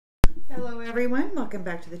Everyone, welcome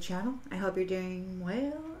back to the channel. I hope you're doing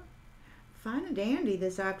well, fine and dandy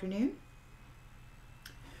this afternoon.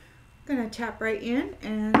 I'm going to tap right in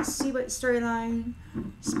and see what storyline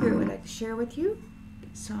Spirit would like to share with you.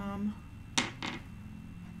 Get some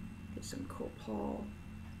copal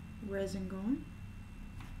resin going.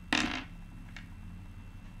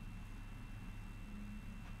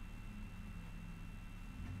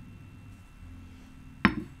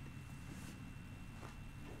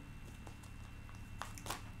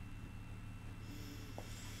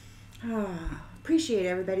 Appreciate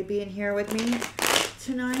everybody being here with me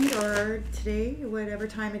tonight or today, whatever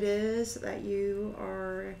time it is that you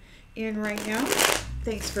are in right now.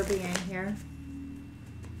 Thanks for being here.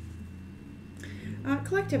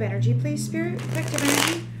 Collective energy, please, Spirit. Collective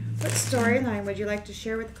energy. What storyline would you like to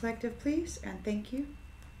share with the collective, please? And thank you.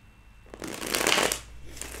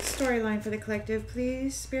 Storyline for the collective,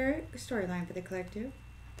 please, Spirit. Storyline for the collective.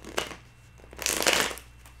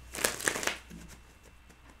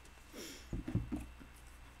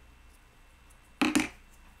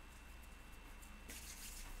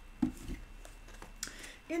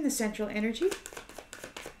 In the central energy.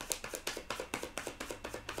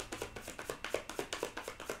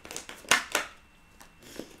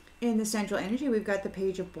 In the central energy, we've got the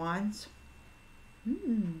Page of Wands.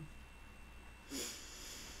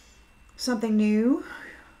 Something new.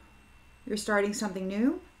 You're starting something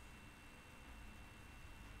new.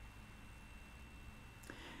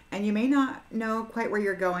 And you may not know quite where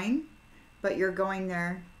you're going, but you're going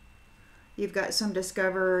there. You've got some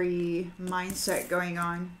discovery mindset going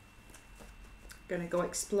on. Gonna go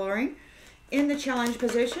exploring. In the challenge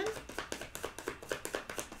position.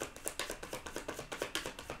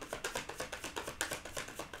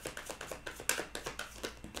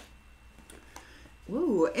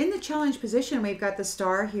 Ooh, in the challenge position, we've got the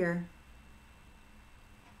Star here.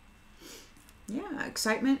 Yeah,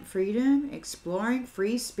 excitement, freedom, exploring,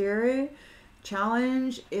 free spirit.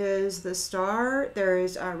 Challenge is the Star. There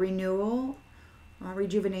is a renewal,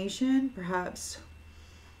 rejuvenation, perhaps.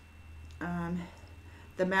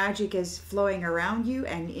 The magic is flowing around you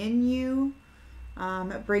and in you,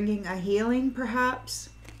 bringing a healing, perhaps.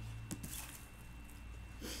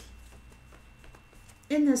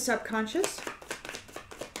 In the subconscious.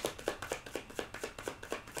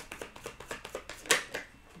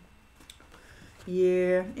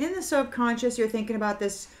 Yeah, in the subconscious, you're thinking about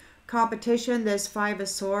this competition, this Five of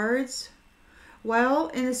Swords. Well,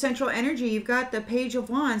 in the central energy, you've got the Page of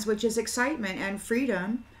Wands, which is excitement and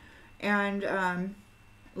freedom and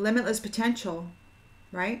limitless potential,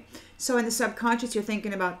 right? So in the subconscious, you're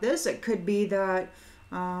thinking about this. It could be that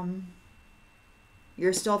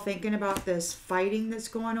you're still thinking about this fighting that's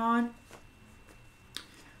going on.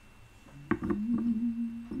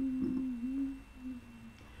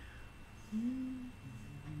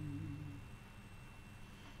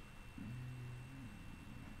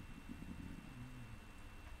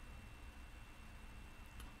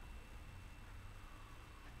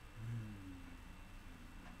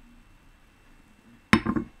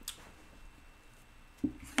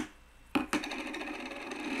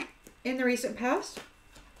 In the recent past.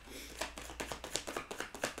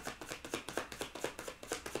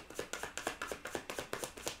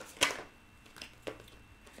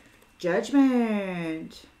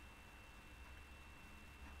 Judgment.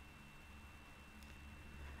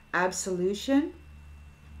 Absolution.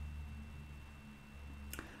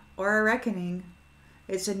 Or a reckoning.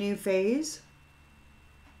 It's a new phase.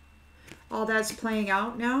 All that's playing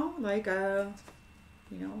out now, like a,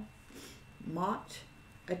 mocked.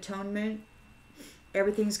 Atonement.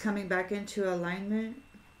 Everything's coming back into alignment.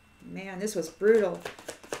 Man, this was brutal.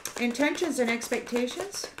 Intentions and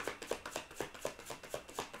expectations.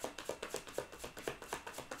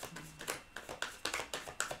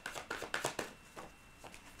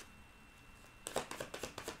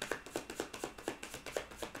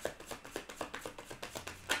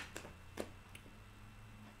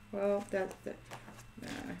 Well, a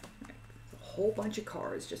whole bunch of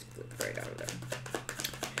cards just flipped right out of there.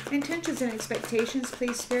 Intentions and expectations,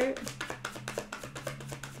 please, Spirit.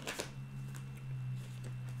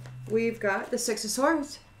 We've got the Six of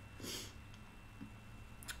Swords.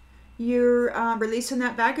 You're releasing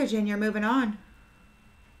that baggage and you're moving on.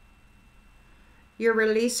 You're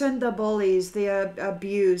releasing the bullies, the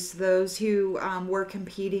abuse, those who were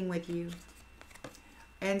competing with you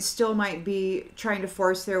and still might be trying to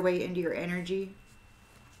force their way into your energy.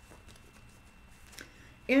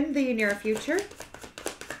 In the near future,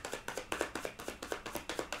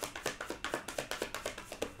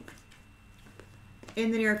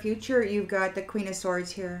 you've got the Queen of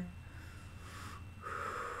Swords here.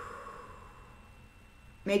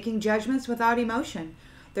 making judgments without emotion.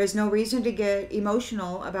 There's no reason to get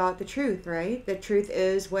emotional about the truth, right? The truth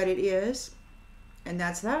is what it is, and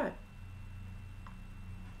that's that.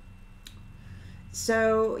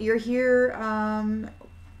 So you're here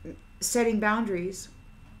setting boundaries.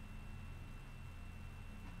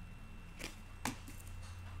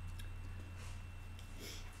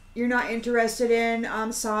 You're not interested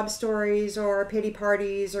in sob stories or pity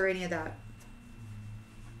parties or any of that.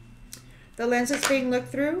 The lens that's being looked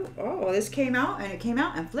through, oh, this came out and it came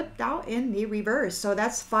out and flipped out in the reverse. So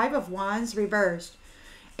that's Five of Wands reversed,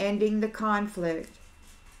 ending the conflict.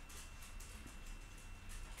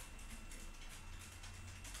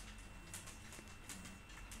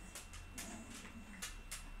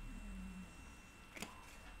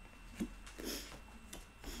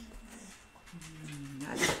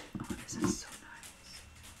 This is so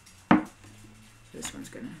nice. This one's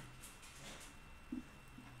gonna.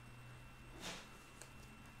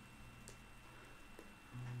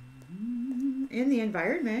 In the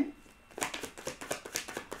environment.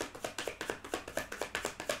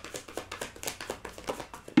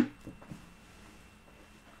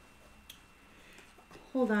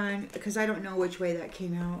 Hold on, because I don't know which way that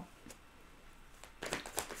came out.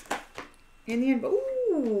 In the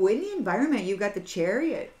environment, you've got the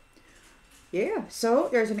Chariot. Yeah, so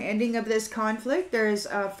there's an ending of this conflict. There's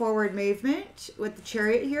a forward movement with the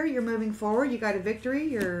Chariot here. You're moving forward. You got a victory.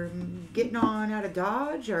 You're getting on out of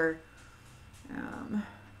Dodge, or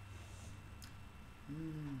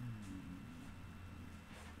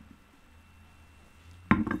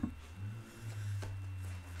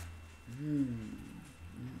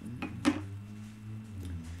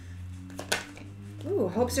Ooh,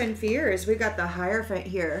 hopes and fears. We got the Hierophant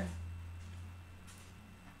here.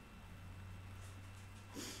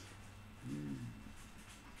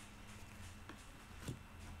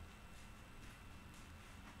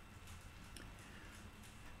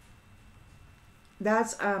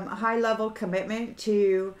 That's a high level commitment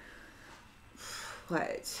to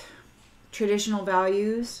what? Traditional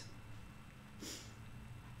values.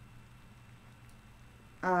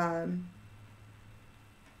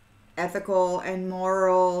 Ethical and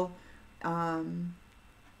moral.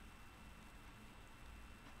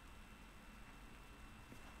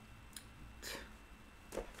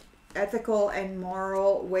 Ethical and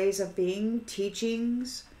moral ways of being,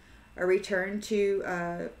 teachings, a return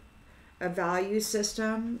to a value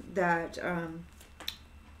system that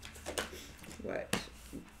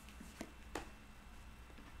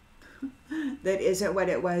that isn't what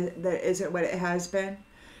it was, that isn't what it has been.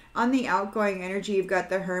 On the outgoing energy, you've got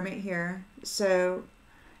the Hermit here, so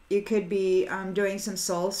you could be doing some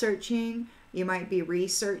soul searching. You might be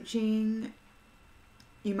researching.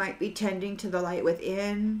 You might be tending to the light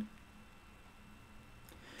within.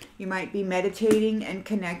 You might be meditating and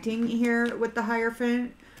connecting here with the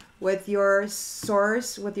Hierophant, with your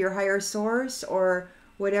source, with your higher source, or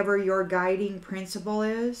whatever your guiding principle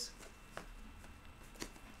is.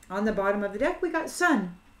 On the bottom of the deck, we got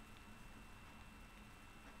Sun.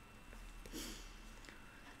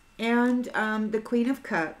 And the Queen of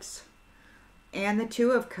Cups. And the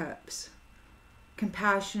Two of Cups.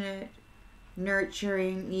 Compassionate,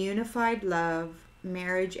 nurturing, unified love,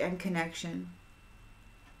 marriage, and connection.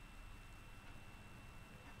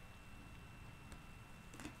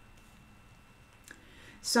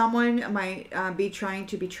 Someone might be trying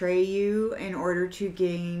to betray you in order to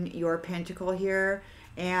gain your pentacle here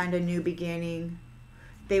and a new beginning.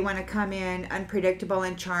 They want to come in unpredictable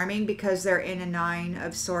and charming because they're in a Nine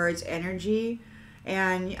of Swords energy.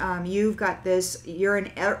 And you've got this, you're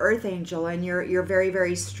an earth angel and you're very,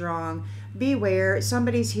 very strong. Beware,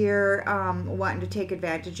 somebody's here wanting to take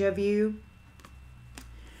advantage of you.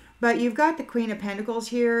 But you've got the Queen of Pentacles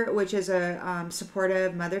here, which is a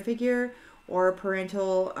supportive mother figure or a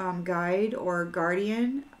parental guide or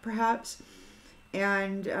guardian, perhaps.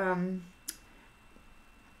 And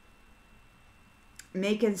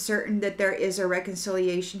making certain that there is a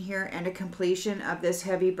reconciliation here and a completion of this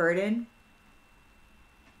heavy burden.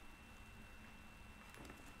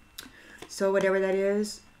 So whatever that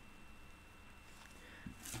is.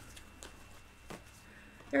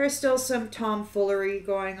 There is still some tomfoolery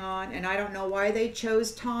going on, and I don't know why they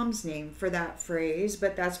chose Tom's name for that phrase,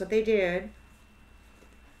 but that's what they did.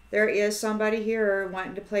 There is somebody here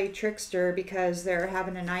wanting to play trickster because they're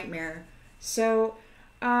having a nightmare. So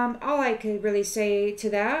all I could really say to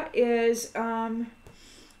that is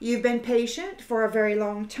you've been patient for a very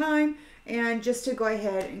long time, and just to go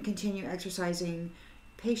ahead and continue exercising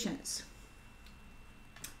patience.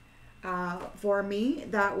 For me,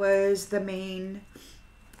 that was the main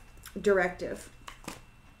directive.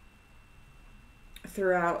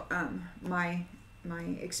 throughout my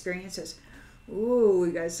experiences. Ooh,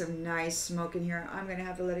 we got some nice smoke in here. I'm gonna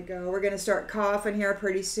have to let it go. We're gonna start coughing here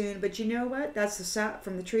pretty soon, but you know what? That's the sap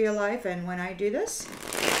from the tree of life, and when I do this,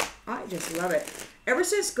 I just love it. Ever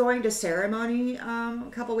since going to ceremony a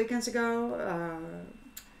couple weekends ago,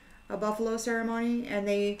 a buffalo ceremony, and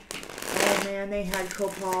oh man, they had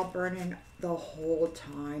copal burning the whole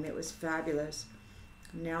time. It was fabulous.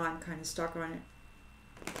 Now I'm kind of stuck on it.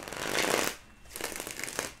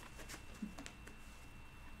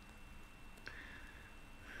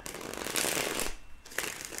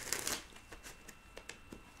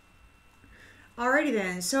 Alrighty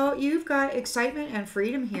then, so you've got excitement and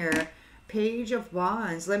freedom here. Page of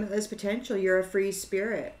Wands, limitless potential. You're a free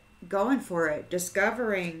spirit. Going for it.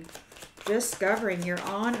 Discovering. You're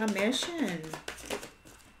on a mission.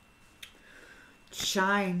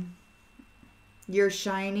 Shine. You're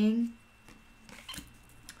shining.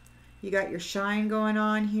 You got your shine going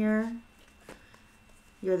on here.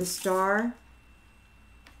 You're the star.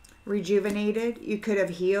 Rejuvenated. You could have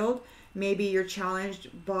healed. Maybe you're challenged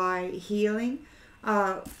by healing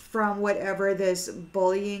from whatever this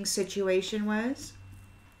bullying situation was.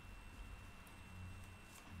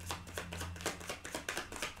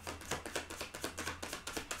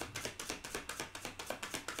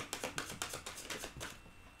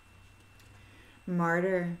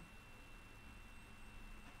 Martyr.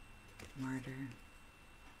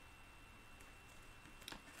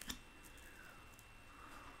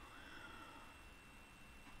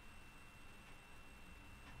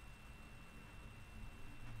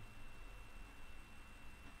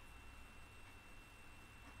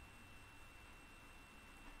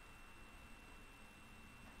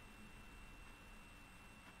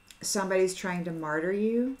 Somebody's trying to martyr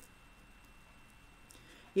you.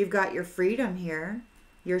 You've got your freedom here.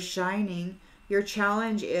 You're shining. Your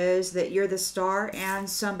challenge is that you're the star and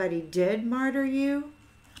somebody did martyr you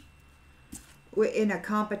in a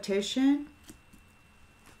competition.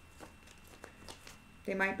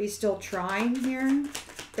 They might be still trying here.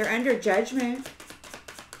 They're under judgment.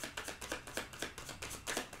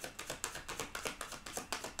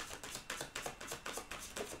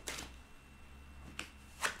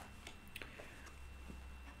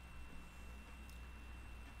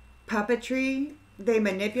 Puppetry, they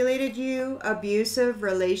manipulated you, abusive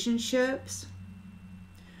relationships,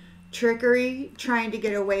 trickery, trying to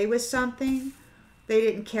get away with something. They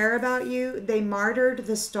didn't care about you. They martyred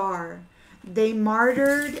the star. They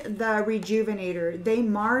martyred the rejuvenator. They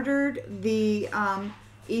martyred the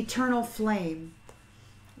eternal flame,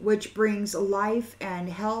 which brings life and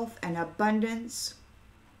health and abundance.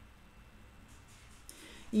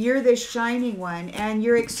 You're this shining one, and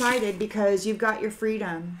you're excited because you've got your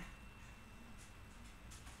freedom.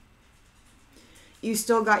 You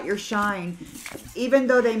still got your shine. Even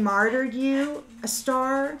though they martyred you, a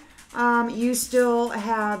star, you still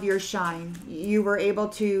have your shine. You were able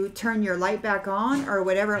to turn your light back on, or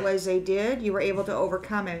whatever it was they did, you were able to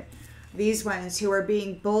overcome it. These ones who are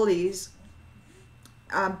being bullies,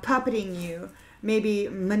 puppeting you, maybe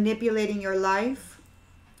manipulating your life,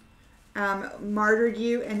 martyred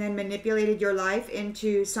you and then manipulated your life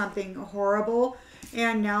into something horrible,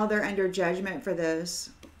 and now they're under judgment for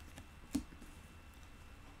this.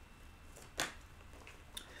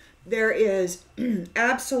 There is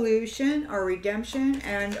absolution or redemption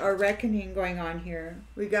and a reckoning going on here.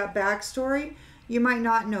 We got backstory. You might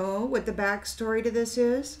not know what the backstory to this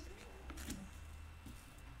is,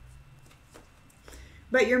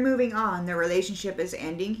 but you're moving on. The relationship is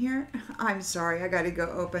ending here. I'm sorry, I got to go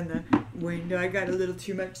open the window. I got a little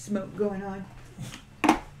too much smoke going on.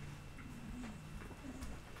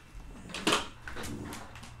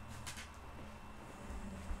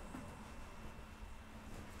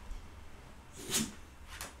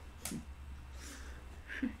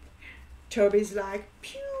 Toby's like,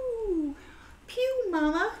 pew, pew,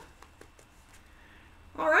 mama.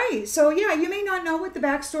 All right, so yeah, you may not know what the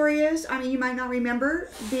backstory is. I mean, you might not remember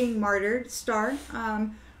being martyred, star,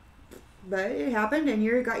 but it happened, and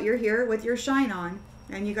you're here with your shine on,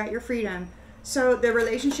 and you got your freedom. So the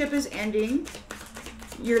relationship is ending.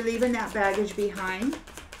 You're leaving that baggage behind.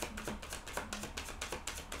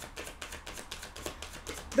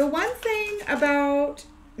 The one thing about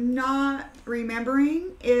not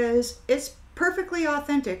remembering is it's perfectly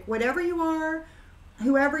authentic. Whatever you are,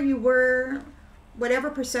 whoever you were, whatever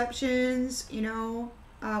perceptions,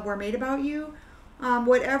 were made about you,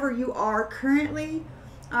 whatever you are currently,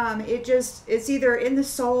 it's either in the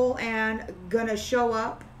soul and gonna show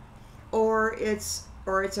up, or it's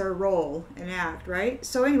a role, an act, right?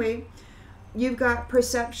 So anyway, you've got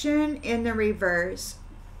perception in the reverse.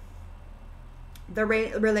 The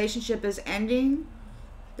relationship is ending.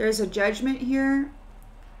 There's a judgment here.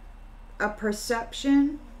 A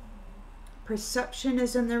perception. Perception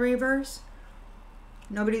is in the reverse.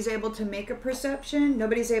 Nobody's able to make a perception.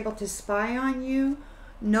 Nobody's able to spy on you.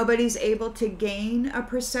 Nobody's able to gain a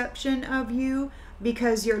perception of you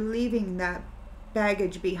because you're leaving that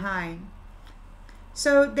baggage behind.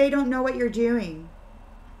 So they don't know what you're doing.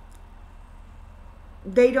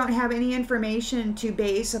 They don't have any information to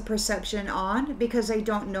base a perception on because they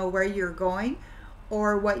don't know where you're going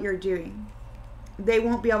or what you're doing. They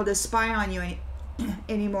won't be able to spy on you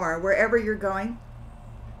anymore. Wherever you're going,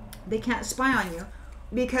 they can't spy on you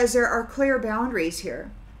because there are clear boundaries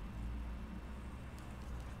here.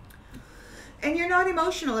 And you're not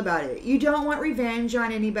emotional about it. You don't want revenge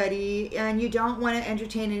on anybody, and you don't want to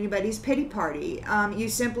entertain anybody's pity party. You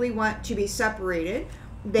simply want to be separated.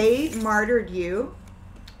 They martyred you.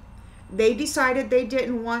 They decided they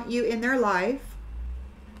didn't want you in their life.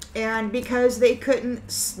 And because they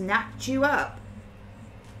couldn't snatch you up,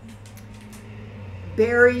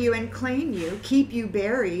 bury you and claim you, keep you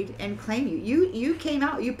buried and claim you. You came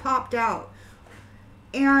out, you popped out.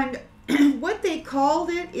 And what they called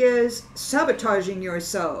it is sabotaging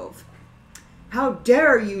yourself. How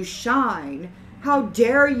dare you shine? How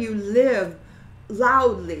dare you live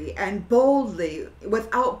loudly and boldly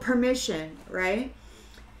without permission, right?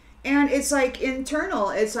 And it's like internal.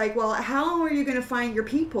 It's like, well, how are you going to find your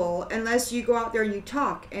people unless you go out there and you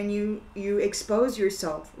talk and you expose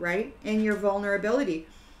yourself, right? And your vulnerability.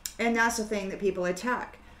 And that's the thing that people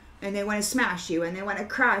attack. And they want to smash you, and they want to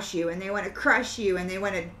crash you, and they want to crush you, and they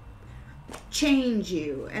want to change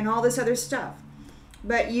you, and all this other stuff.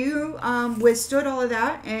 But you withstood all of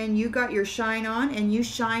that, and you got your shine on, and you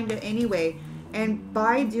shined it anyway. And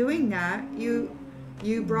by doing that,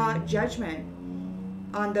 you brought judgment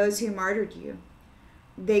on those who martyred you.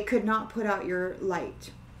 They could not put out your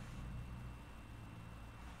light.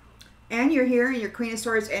 And you're here in your Queen of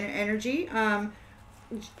Swords energy.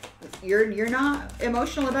 You're not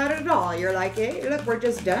emotional about it at all. You're like, hey, look, we're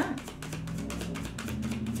just done.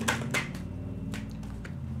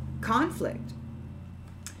 Conflict.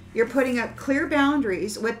 You're putting up clear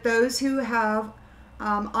boundaries with those who have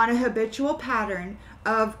on a habitual pattern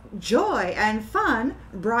of joy and fun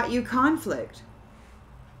brought you conflict.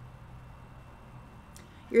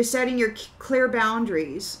 You're setting your clear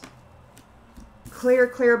boundaries.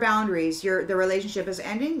 Clear boundaries. The relationship is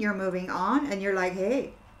ending. You're moving on. And you're like,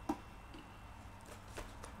 hey,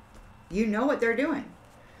 you know what they're doing.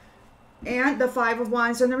 And the Five of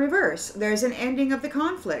Wands in the reverse. There's an ending of the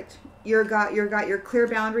conflict. You've got your clear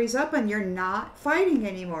boundaries up, and you're not fighting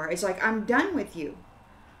anymore. It's like, I'm done with you.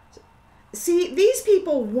 See, these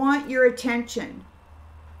people want your attention.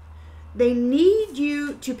 They need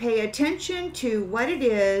you to pay attention to what it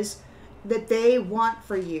is that they want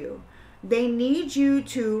for you. They need you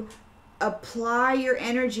to apply your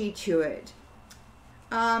energy to it.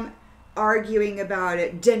 Arguing about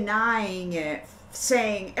it, denying it,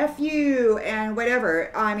 saying F you and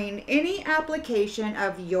whatever. I mean, any application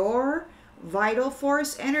of your vital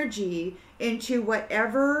force energy into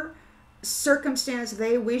whatever circumstance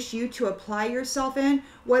they wish you to apply yourself in,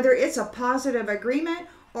 whether it's a positive agreement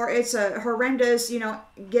or it's a horrendous,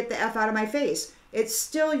 get the F out of my face. It's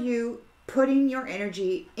still you putting your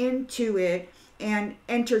energy into it and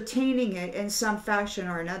entertaining it in some fashion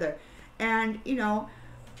or another. And,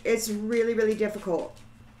 it's really, really difficult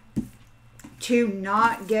to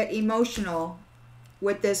not get emotional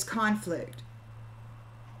with this conflict.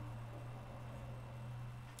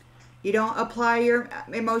 You don't apply your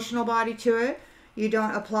emotional body to it. You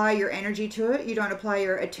don't apply your energy to it. You don't apply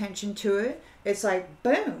your attention to it. It's like,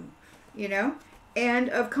 boom, end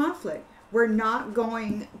of conflict. We're not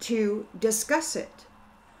going to discuss it.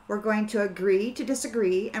 We're going to agree to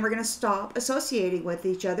disagree, and we're going to stop associating with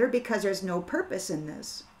each other because there's no purpose in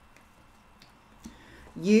this.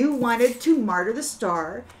 You wanted to martyr the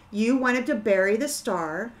star. You wanted to bury the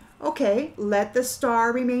star. Okay, let the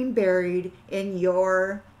star remain buried in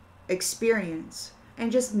your experience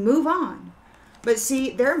and just move on. But see,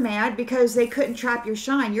 they're mad because they couldn't trap your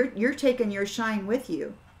shine. You're taking your shine with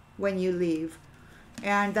you when you leave.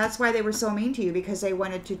 And that's why they were so mean to you, because they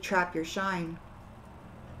wanted to trap your shine.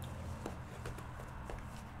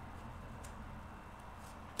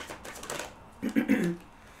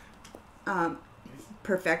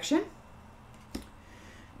 Perfection.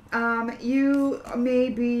 You may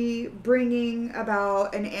be bringing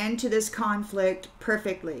about an end to this conflict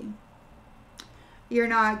perfectly. You're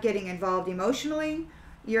not getting involved emotionally.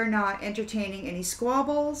 You're not entertaining any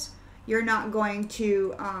squabbles. You're not going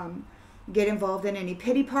to get involved in any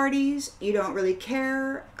pity parties. You don't really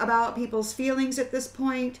care about people's feelings at this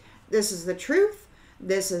point. This is the truth.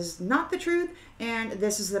 This is not the truth. And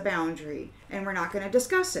this is the boundary. And we're not going to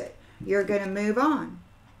discuss it. You're going to move on.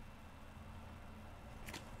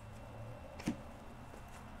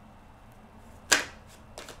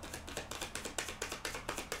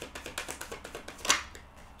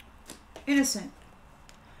 Innocent.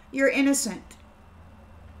 You're innocent.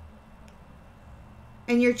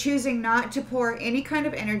 And you're choosing not to pour any kind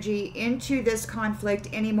of energy into this conflict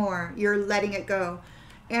anymore. You're letting it go.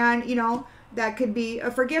 And, you know, that could be a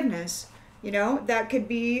forgiveness. You know, that could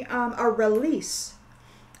be a release.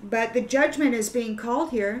 But the judgment is being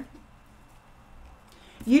called here.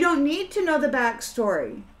 You don't need to know the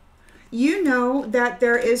backstory. You know that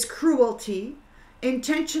there is cruelty,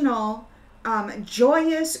 intentional,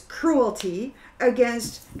 joyous cruelty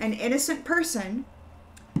against an innocent person,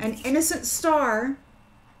 an innocent star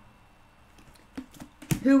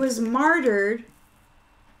who was martyred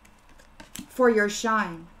for your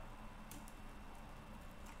shine.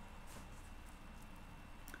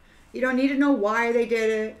 You don't need to know why they did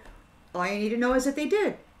it. All you need to know is that they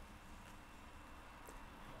did.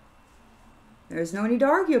 There's no need to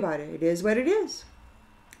argue about it. It is what it is.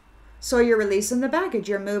 So you're releasing the baggage.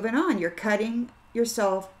 You're moving on. You're cutting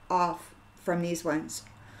yourself off from these ones.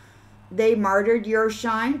 They martyred your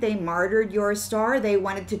shine. They martyred your star. They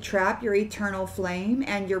wanted to trap your eternal flame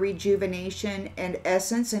and your rejuvenation and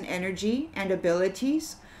essence and energy and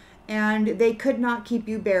abilities. And they could not keep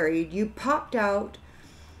you buried. You popped out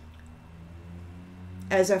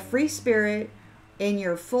as a free spirit in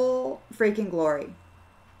your full freaking glory.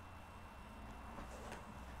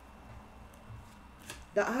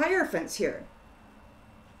 The Hierophant's here,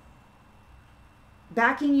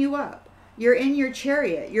 backing you up. You're in your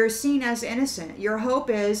chariot. You're seen as innocent. Your hope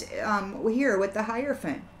is here with the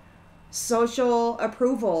Hierophant. Social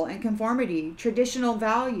approval and conformity, traditional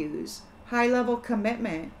values, high-level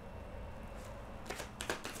commitment.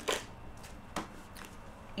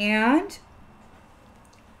 And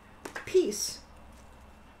peace.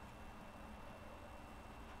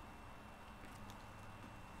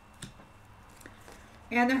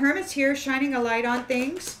 And the Hermit's here shining a light on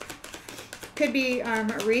things. Could be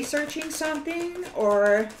researching something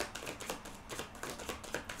or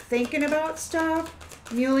thinking about stuff,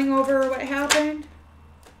 mulling over what happened.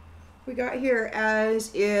 We got here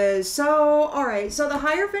as is. So, all right. So the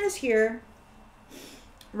Hierophant is here,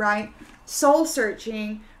 right? Soul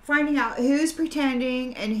searching, finding out who's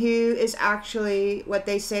pretending and who is actually what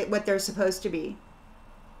they say, what they're supposed to be.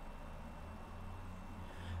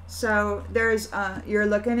 So there's, you're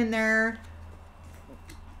looking in there,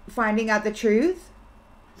 finding out the truth.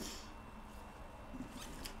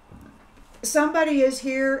 Somebody is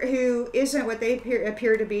here who isn't what they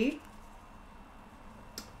appear to be.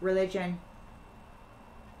 Religion.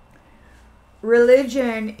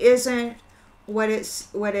 Religion isn't what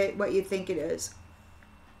you think it is.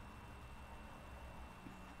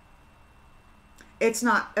 It's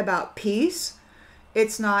not about peace.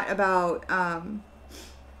 It's not about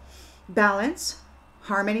balance,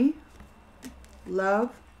 harmony, love.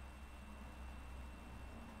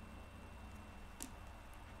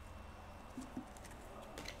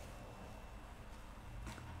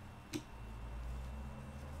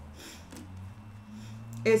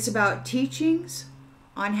 It's about teachings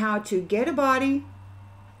on how to get a body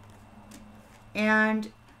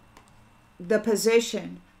and the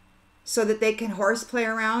position so that they can horseplay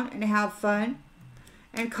around and have fun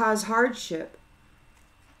and cause hardship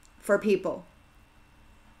for people.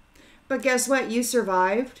 But guess what? You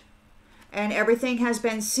survived and everything has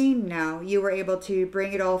been seen now. You were able to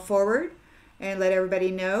bring it all forward and let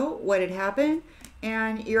everybody know what had happened,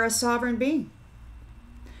 and you're a sovereign being.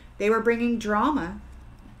 They were bringing drama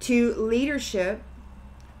to leadership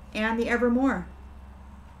and the evermore.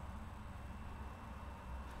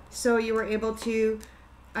 So you were able to,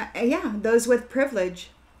 those with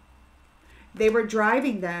privilege, they were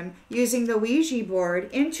driving them using the Ouija board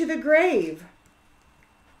into the grave.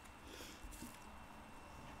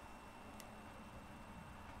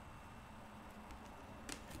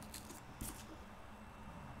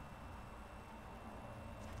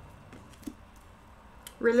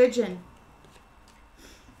 Religion.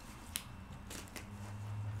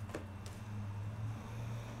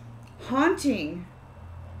 Haunting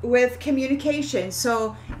with communication.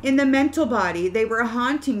 So in the mental body, they were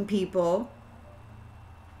haunting people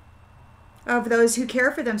of those who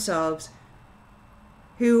care for themselves,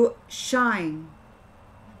 who shine,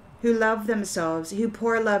 who love themselves, who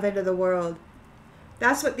pour love into the world.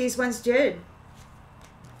 That's what these ones did.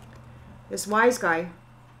 This wise guy.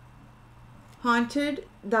 Haunted,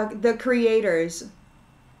 the creators,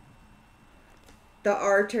 the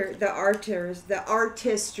arters, the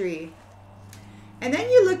artistry. And then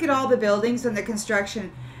you look at all the buildings and the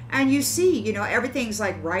construction, and you see, you know, everything's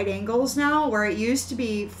like right angles now, where it used to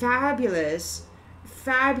be fabulous,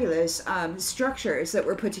 fabulous structures that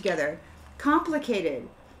were put together, complicated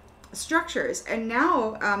structures. And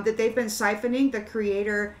now that they've been siphoning the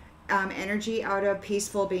creator energy out of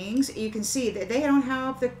peaceful beings, you can see that they don't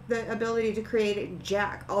have the ability to create it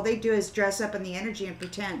jack. All they do is dress up in the energy and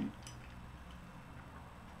pretend.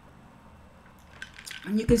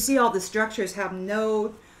 And you can see all the structures have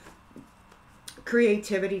no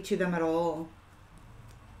creativity to them at all.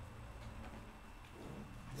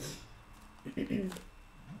 It's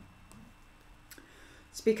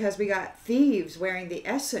because we got thieves wearing the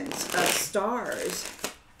essence of stars.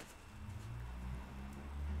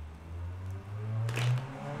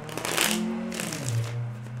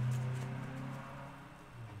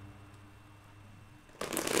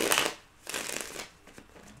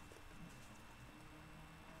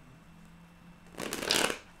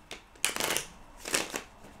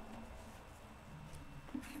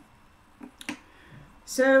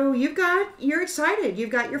 So you're excited. You've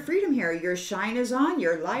got your freedom here. Your shine is on.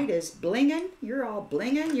 Your light is blinging. You're all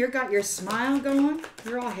blinging. You've got your smile going.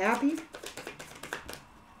 You're all happy.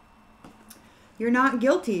 You're not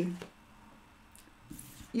guilty.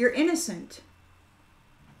 You're innocent.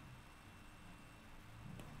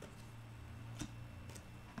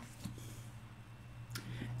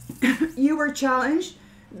 You were challenged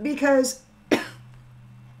because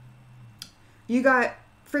you got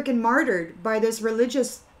freaking martyred by this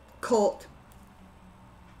religious cult.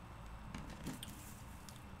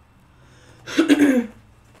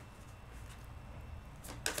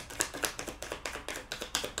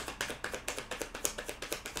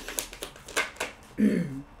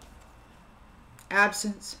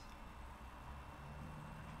 Absence.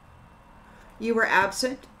 You were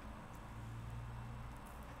absent.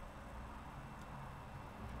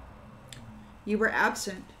 You were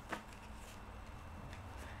absent.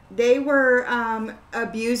 They were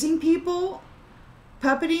abusing people,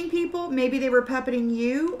 puppeting people. Maybe they were puppeting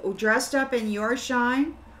you, dressed up in your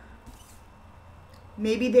shine.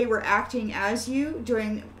 Maybe they were acting as you,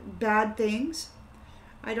 doing bad things.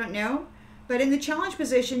 I don't know. But in the challenge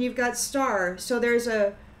position, you've got star. So there's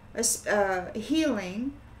a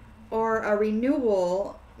healing or a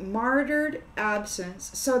renewal, martyred,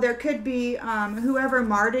 absence. So there could be whoever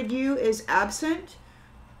martyred you is absent.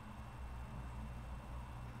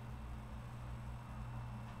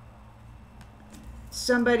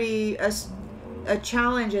 Somebody, a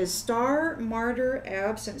challenge is star, martyr,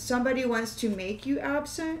 absent. Somebody wants to make you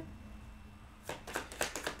absent.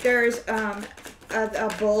 There's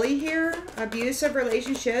a bully here, abusive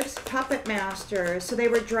relationships, puppet master. So they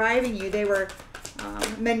were driving you. They were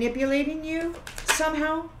manipulating you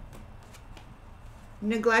somehow,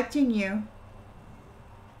 neglecting you.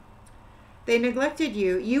 They neglected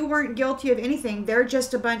you. You weren't guilty of anything. They're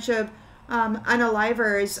just a bunch of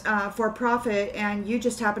unalivers for profit, and you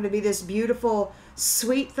just happen to be this beautiful,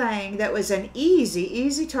 sweet thing that was an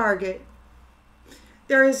easy target.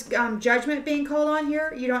 There is judgment being called on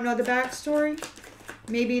here. You don't know the backstory.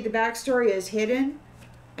 Maybe the backstory is hidden,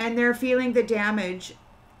 and they're feeling the damage.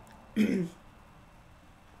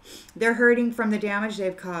 They're hurting from the damage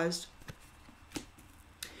they've caused.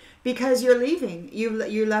 Because you're leaving.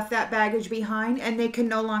 You left that baggage behind, and they can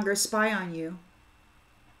no longer spy on you.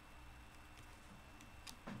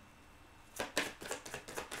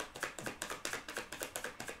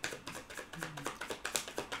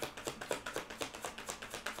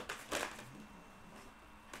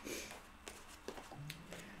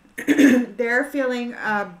 They're feeling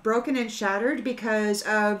broken and shattered because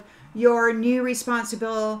of your new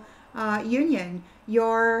responsible union.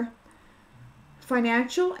 Your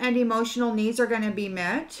financial and emotional needs are going to be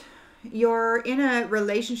met. You're in a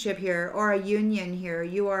relationship here or a union here.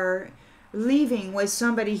 You are leaving with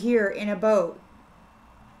somebody here in a boat.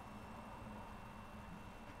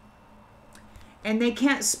 And they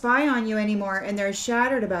can't spy on you anymore, and they're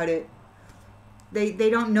shattered about it. They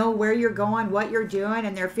don't know where you're going, what you're doing,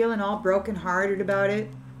 and they're feeling all brokenhearted about it.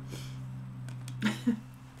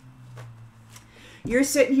 You're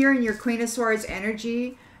sitting here in your Queen of Swords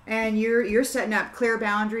energy, and you're setting up clear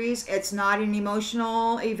boundaries. It's not an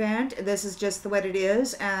emotional event. This is just what it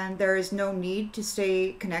is, and there is no need to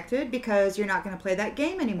stay connected because you're not going to play that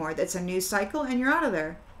game anymore. That's a new cycle, and you're out of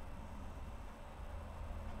there.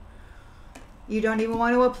 You don't even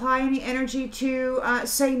want to apply any energy to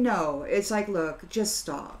say no. It's like, look, just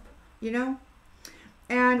stop, you know?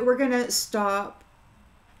 And we're going to stop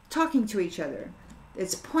talking to each other.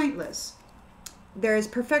 It's pointless. There is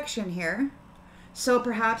perfection here. So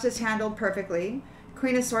perhaps it's handled perfectly.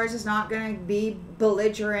 Queen of Swords is not going to be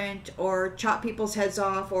belligerent or chop people's heads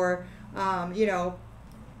off or, you know,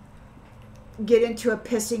 get into a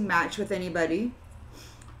pissing match with anybody.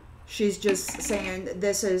 She's just saying,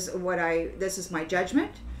 this is my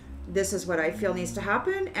judgment. This is what I feel needs to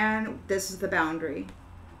happen. And this is the boundary.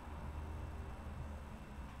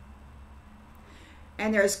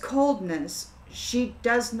 And there's coldness. She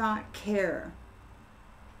does not care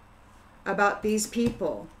about these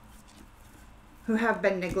people who have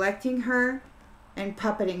been neglecting her and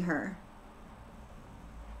puppeting her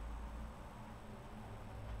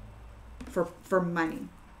for money,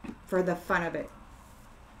 for the fun of it.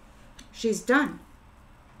 She's done.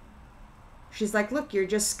 She's like, look, you're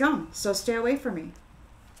just scum, so stay away from me.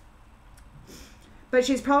 But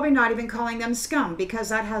she's probably not even calling them scum because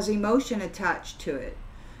that has emotion attached to it.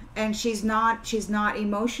 And she's not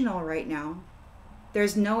emotional right now.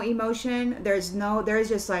 There's no emotion. There's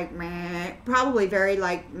just like, meh, probably very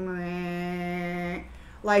like, meh,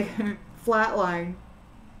 like flatline.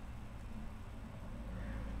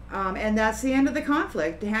 And that's the end of the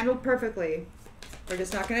conflict, handled perfectly. We're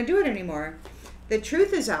just not going to do it anymore. The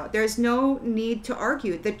truth is out. There's no need to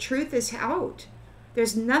argue. The truth is out.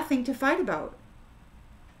 There's nothing to fight about.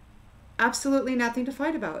 Absolutely nothing to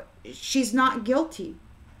fight about. She's not guilty.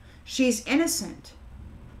 She's innocent.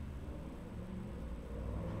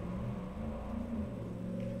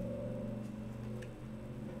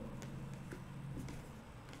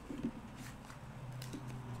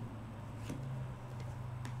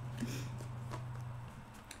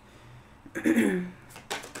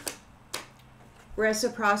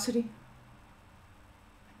 Reciprocity.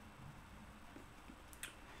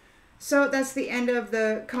 So that's the end of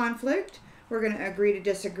the conflict. We're going to agree to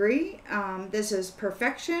disagree. This is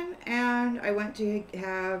perfection, and I want to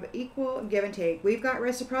have equal give and take. We've got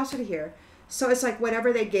reciprocity here. So it's like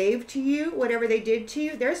whatever they gave to you, whatever they did to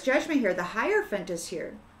you, there's judgment here. The Hierophant is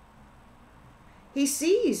here. He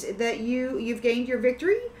sees that you've gained your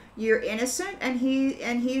victory, you're innocent, and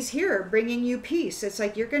he's here bringing you peace. It's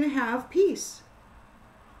like you're going to have peace.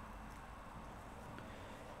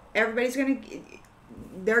 They're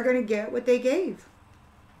going to get what they gave.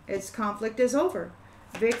 Its conflict is over.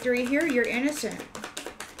 Victory here, you're innocent.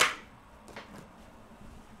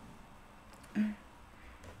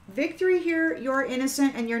 Victory here, you're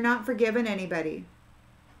innocent and you're not forgiven anybody.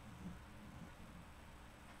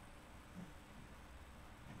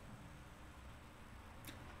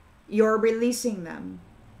 You're releasing them.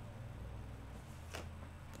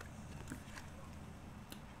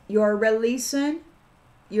 You're releasing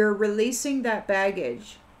that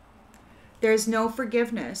baggage. There's no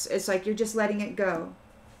forgiveness. It's like you're just letting it go.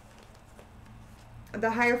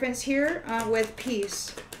 The Hierophant's here with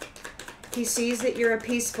peace. He sees that you're a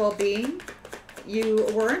peaceful being. You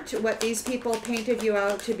weren't what these people painted you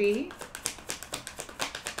out to be.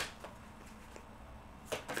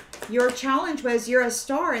 Your challenge was you're a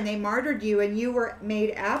star and they martyred you and you were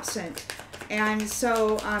made absent. And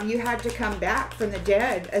so you had to come back from the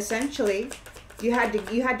dead, essentially. You had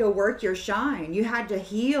to work your shine. You had to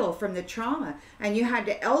heal from the trauma, and you had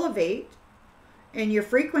to elevate in your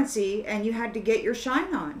frequency, and you had to get your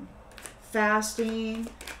shine on. Fasting,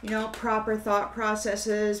 proper thought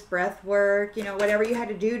processes, breath work, whatever you had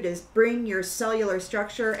to do to bring your cellular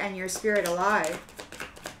structure and your spirit alive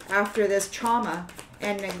after this trauma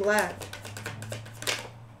and neglect.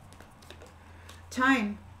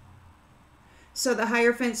 Time. So the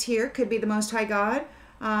Hierophants here could be the Most High God.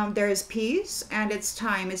 There is peace, and it's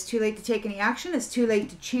time. It's too late to take any action. It's too late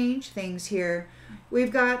to change things here.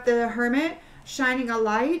 We've got the Hermit shining a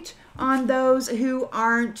light on those who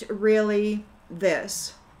aren't really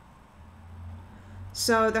this.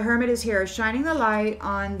 So the Hermit is here, shining the light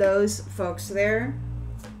on those folks there.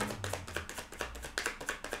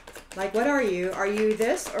 Like, what are you? Are you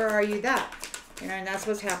this or are you that? And that's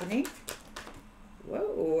what's happening.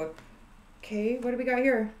 Whoa. Okay, what do we got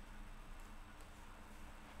here?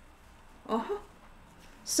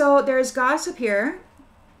 So there's gossip here.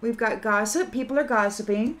 We've got gossip. People are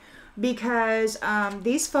gossiping because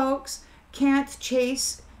these folks can't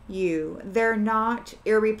chase you. They're not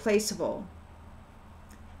irreplaceable.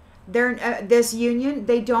 They're this union.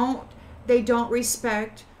 They don't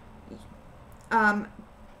respect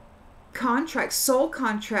contracts, soul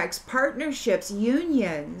contracts, partnerships,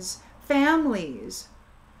 unions, families.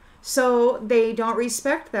 So they don't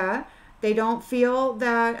respect that. They don't feel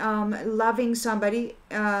that loving somebody,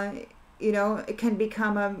 it can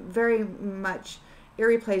become a very much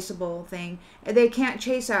irreplaceable thing. They can't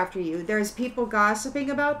chase after you. There's people gossiping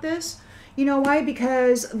about this. You know why?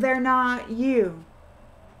 Because they're not you.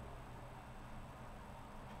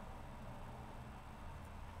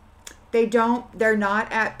 They're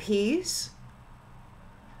not at peace.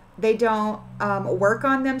 They don't work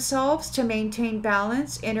on themselves to maintain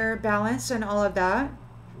balance, inner balance, and all of that.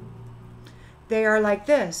 They are like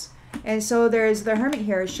this. And so there's the Hermit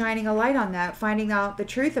here shining a light on that, finding out the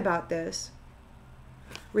truth about this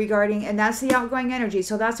regarding, and that's the outgoing energy.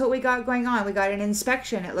 So that's what we got going on. We got an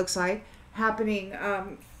inspection, it looks like, happening,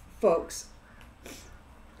 folks,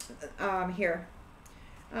 here.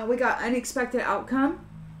 We got unexpected outcome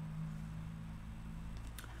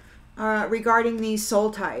regarding these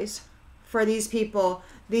soul ties for these people.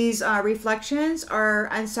 These reflections are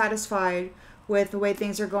unsatisfied with the way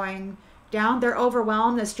things are going down. They're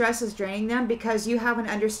overwhelmed. The stress is draining them because you have an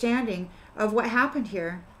understanding of what happened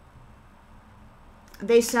here.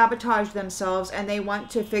 They sabotaged themselves and they want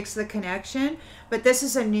to fix the connection, but this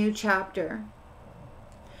is a new chapter.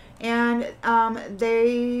 And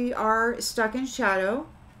they are stuck in shadow,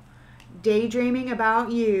 daydreaming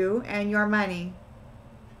about you and your money.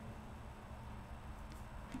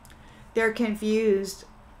 They're confused.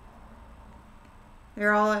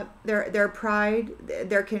 Their pride,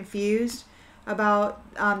 they're confused about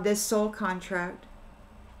this soul contract.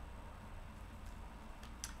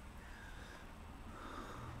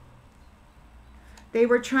 They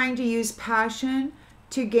were trying to use passion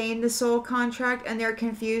to gain the soul contract, and they're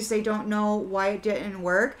confused. They don't know why it didn't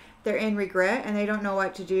work. They're in regret and they don't know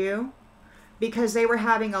what to do because they were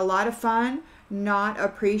having a lot of fun, not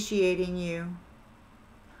appreciating you.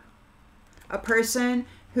 A person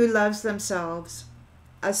who loves themselves.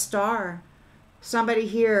 A star. Somebody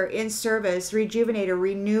here in service, rejuvenator,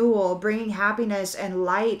 renewal, bringing happiness and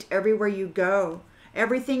light everywhere you go.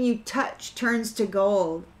 Everything you touch turns to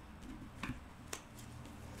gold.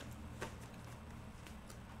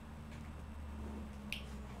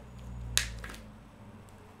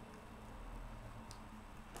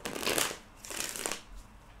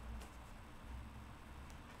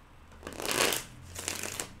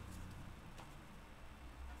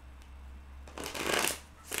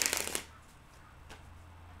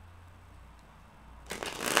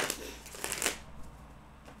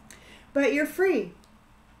 But you're free.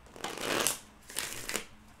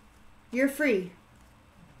 You're free.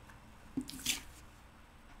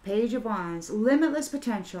 Page of Wands. Limitless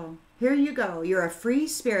potential. Here you go. You're a free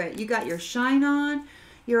spirit. You got your shine on.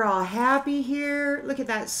 You're all happy here. Look at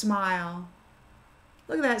that smile.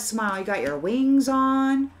 Look at that smile. You got your wings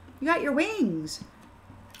on. You got your wings.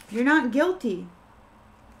 You're not guilty.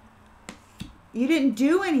 You didn't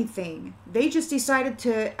do anything. They just decided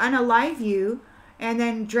to unalive you and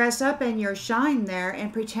then dress up in your shine there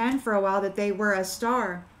and pretend for a while that they were a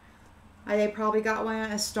star. They probably got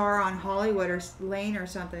a star on Hollywood or Lane or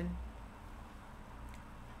something.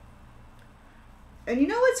 And you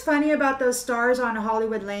know what's funny about those stars on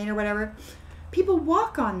Hollywood Lane or whatever? People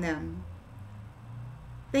walk on them.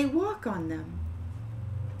 They walk on them.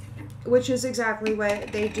 Which is exactly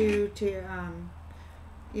what they do to,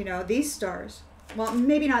 you know, these stars. Well,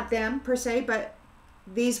 maybe not them per se, but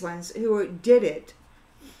these ones who did it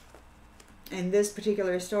in this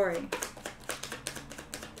particular story.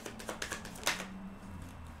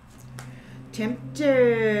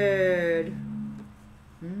 Tempted.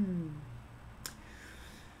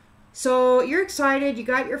 So you're excited, you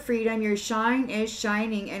got your freedom, your shine is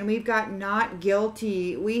shining, and we've got not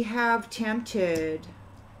guilty. We have tempted.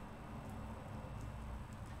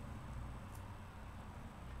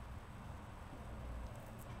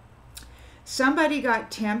 Somebody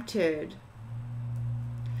got tempted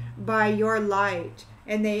by your light,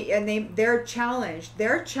 and they're challenged.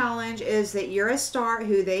 Their challenge is that you're a star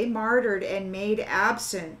who they martyred and made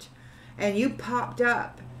absent, and you popped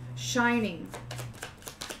up shining.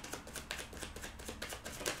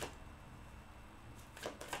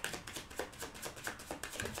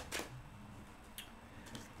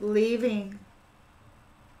 Leaving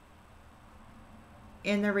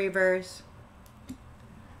in the reverse.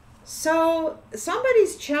 So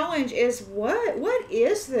somebody's challenge is what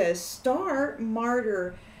is this? Star,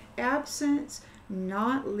 martyr, absence,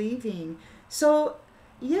 not leaving. So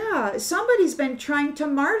yeah, somebody's been trying to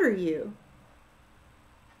martyr you.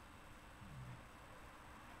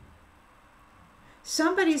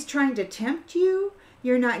 Somebody's trying to tempt you.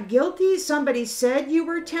 You're not guilty. Somebody said you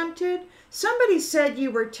were tempted. Somebody said you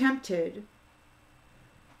were tempted.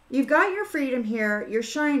 You've got your freedom here. You're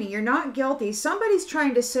shining. You're not guilty. Somebody's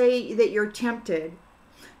trying to say that you're tempted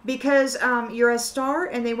because you're a star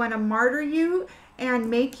and they want to martyr you and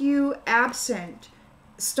make you absent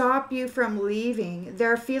stop you from leaving.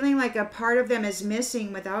 They're feeling like a part of them is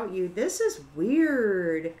missing without you. This is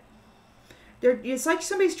weird. It's like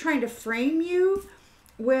somebody's trying to frame you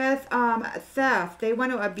with theft. They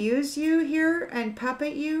want to abuse you here and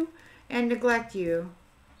puppet you and neglect you.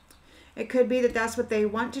 It could be that that's what they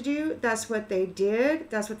want to do. That's what they did.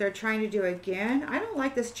 That's what they're trying to do again. I don't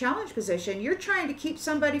like this challenge position. You're trying to keep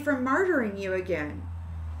somebody from martyring you again.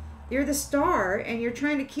 You're the star, and you're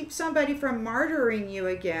trying to keep somebody from martyring you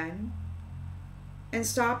again and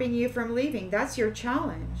stopping you from leaving. That's your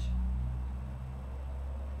challenge.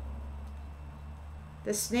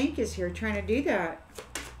 The snake is here trying to do that.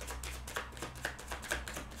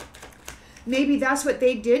 Maybe that's what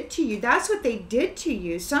they did to you. That's what they did to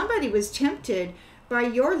you. Somebody was tempted by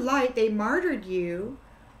your light. They martyred you.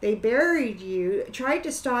 They buried you, tried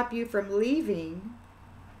to stop you from leaving.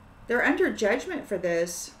 They're under judgment for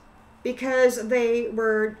this because they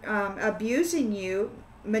were abusing you,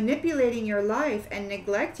 manipulating your life, and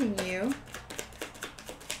neglecting you.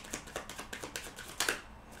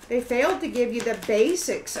 They failed to give you the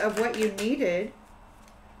basics of what you needed.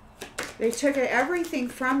 They took everything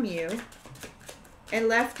from you and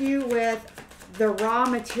left you with the raw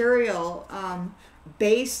material,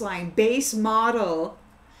 baseline, base model,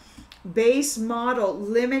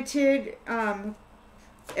 limited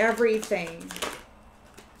everything.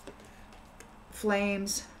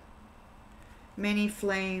 Flames, many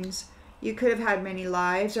flames. You could have had many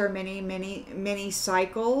lives or many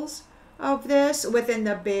cycles of this within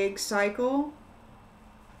the big cycle.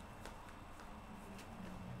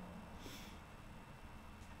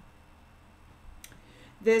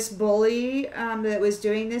 This bully that was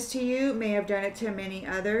doing this to you may have done it to many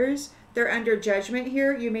others. They're under judgment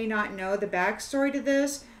here. You may not know the backstory to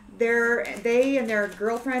this. They and their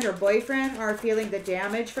girlfriend or boyfriend are feeling the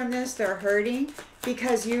damage from this. They're hurting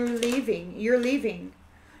because you're leaving. You're leaving.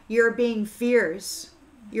 You're being fierce.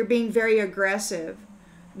 You're being very aggressive.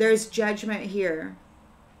 There's judgment here.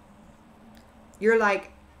 You're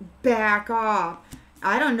like, back off.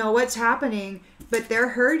 I don't know what's happening, but they're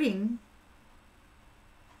hurting.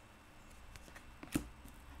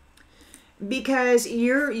 Because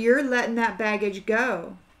you're letting that baggage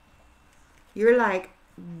go. You're like,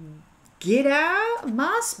 get out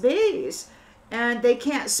my space. And they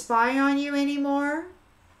can't spy on you anymore.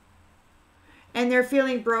 And they're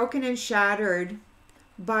feeling broken and shattered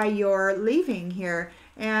by your leaving here.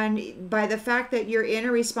 And by the fact that you're in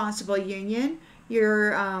a responsible union,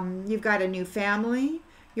 you've got a new family,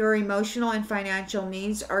 your emotional and financial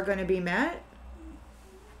needs are going to be met.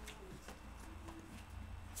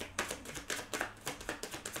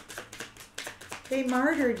 They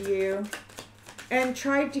martyred you and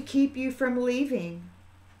tried to keep you from leaving.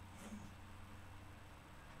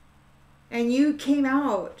 And you came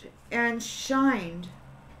out and shined.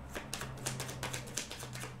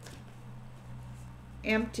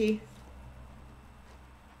 Empty.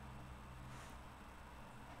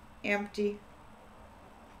 Empty.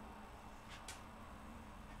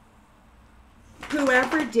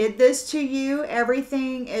 Whoever did this to you,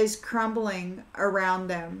 everything is crumbling around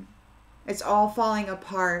them. It's all falling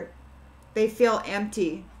apart. They feel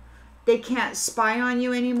empty. They can't spy on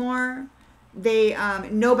you anymore.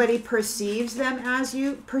 Nobody perceives them as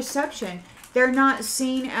you. Perception. They're not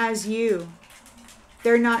seen as you.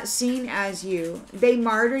 They're not seen as you. They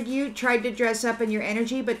martyred you, tried to dress up in your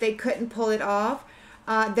energy, but they couldn't pull it off.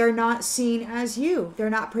 They're not seen as you. They're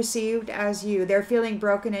not perceived as you. They're feeling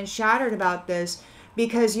broken and shattered about this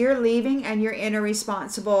because you're leaving and you're in a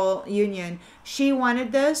responsible union. She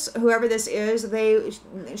wanted this, whoever this is,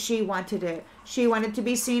 she wanted it. She wanted to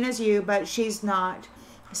be seen as you, but she's not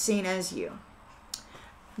seen as you.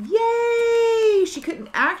 Yay! She couldn't,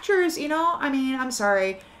 actors, I mean, I'm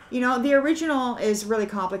sorry. The original is really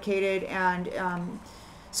complicated, and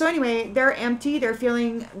so anyway, they're empty.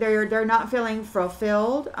 They're not feeling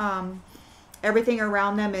fulfilled. Everything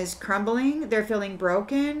around them is crumbling. They're feeling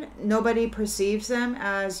broken. Nobody perceives them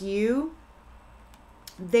as you.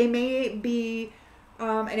 They may be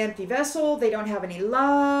an empty vessel. They don't have any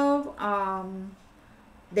love.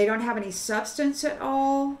 They don't have any substance at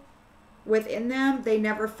all within them. They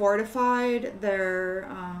never fortified their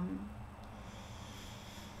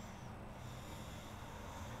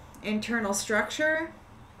internal structure.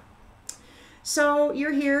 So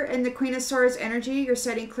you're here in the Queen of Swords energy. You're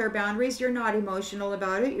setting clear boundaries. You're not emotional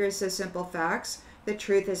about it. You're just simple facts. The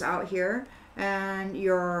truth is out here, and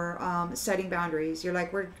you're setting boundaries. You're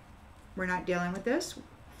like, we're not dealing with this.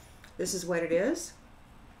 This is what it is.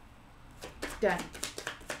 Done.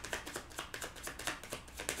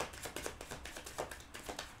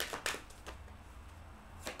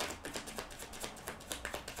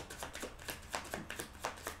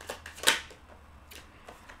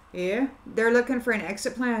 Yeah, they're looking for an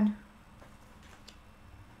exit plan.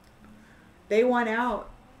 They want out.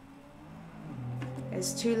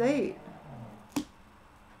 It's too late.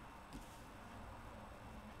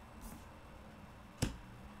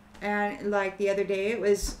 And like the other day, it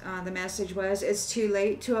was the message was, it's too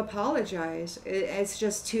late to apologize. It's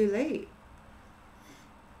just too late.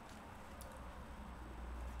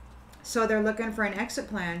 So they're looking for an exit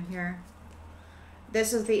plan here.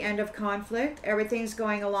 This is the end of conflict. Everything's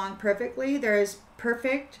going along perfectly. There is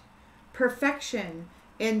perfection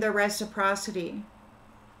in the reciprocity.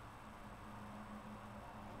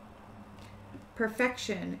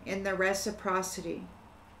 Perfection in the reciprocity.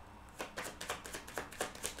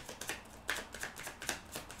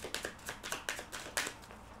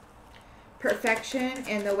 Perfection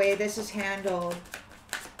in the way this is handled.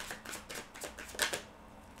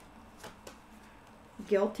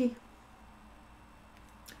 Guilty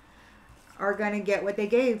are going to get what they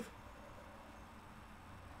gave.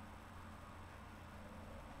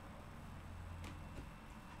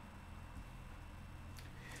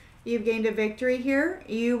 You've gained a victory here.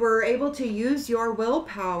 You were able to use your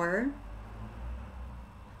willpower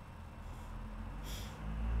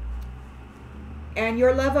and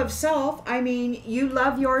your love of self. I mean, you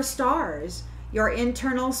love your stars, your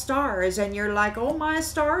internal stars, and you're like, oh, my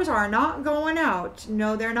stars are not going out.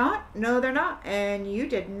 No, they're not. No, they're not. And you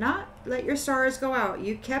did not let your stars go out.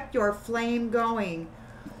 You kept your flame going.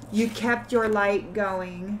 You kept your light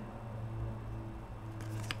going.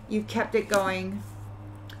 You kept it going.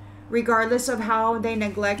 Regardless of how they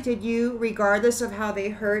neglected you, regardless of how they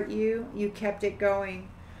hurt you, you kept it going.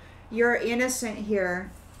 You're innocent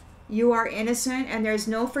here. You are innocent, and there's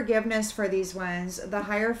no forgiveness for these ones. The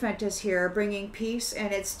Hierophant is here bringing peace,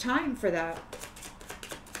 and it's time for that.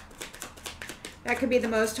 That could be the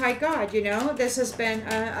Most High God, you know. This has been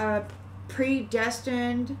a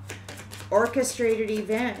predestined, orchestrated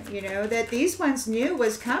event, you know, that these ones knew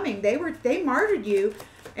was coming. They martyred you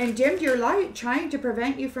and dimmed your light, trying to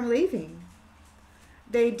prevent you from leaving.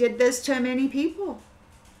 They did this to many people.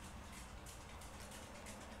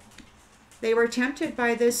 They were tempted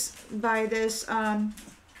by this, I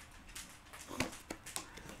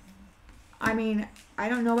mean, I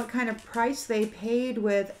don't know what kind of price they paid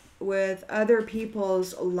with other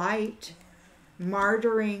people's light,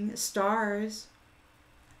 martyring stars.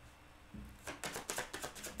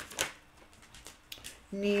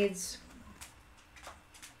 Needs.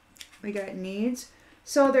 We got needs.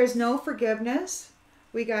 So there's no forgiveness.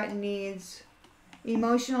 We got needs.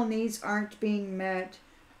 Emotional needs aren't being met.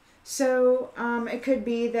 So it could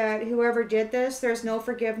be that whoever did this, there's no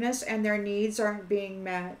forgiveness and their needs aren't being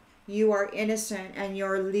met. You are innocent and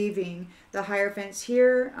you're leaving. The Hierophant's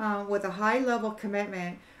here with a high level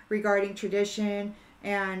commitment regarding tradition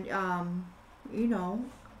and, you know,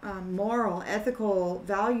 moral, ethical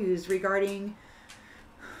values regarding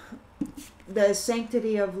the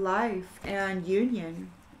sanctity of life and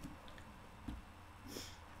union.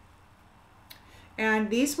 And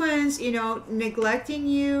these ones, you know, neglecting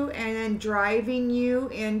you and then driving you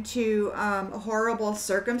into horrible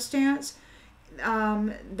circumstance,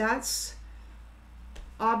 that's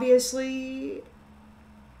obviously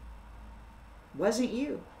wasn't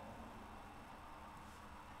you.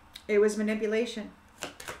 It was manipulation.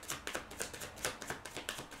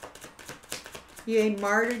 They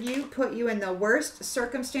martyred you, put you in the worst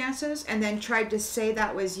circumstances, and then tried to say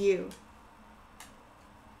that was you.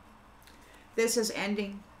 This is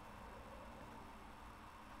ending.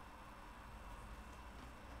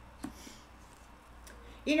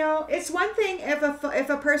 You know, it's one thing if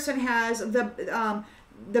a person has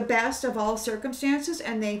the best of all circumstances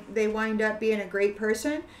and they wind up being a great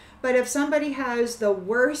person, but if somebody has the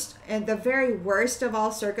worst and the very worst of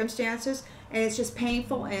all circumstances, and it's just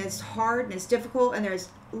painful and it's hard and it's difficult and there's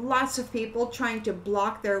lots of people trying to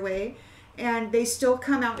block their way, and they still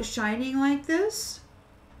come out shining like this.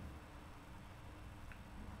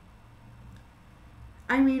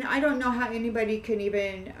 I mean, I don't know how anybody can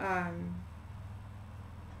even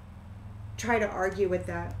try to argue with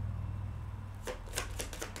that.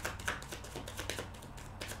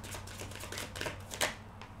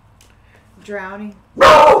 Drowning.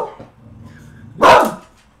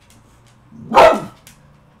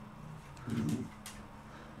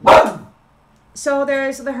 So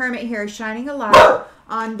there's the Hermit here shining a light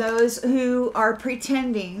on those who are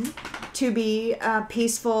pretending to be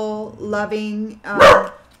peaceful, loving,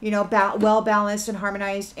 you know, well-balanced and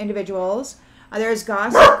harmonized individuals. There's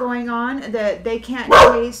gossip going on that they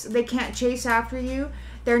can't chase after you.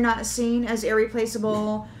 They're not seen as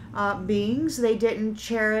irreplaceable beings. They didn't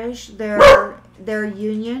cherish their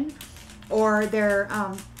union or their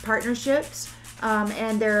partnerships,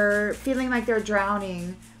 and they're feeling like they're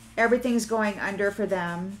drowning. Everything's going under for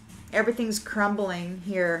them. Everything's crumbling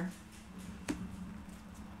here.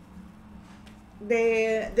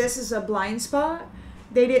 This is a blind spot.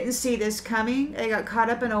 They didn't see this coming. They got caught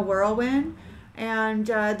up in a whirlwind, and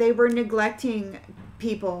they were neglecting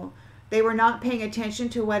people. They were not paying attention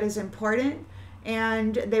to what is important,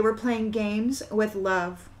 and they were playing games with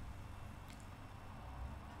love.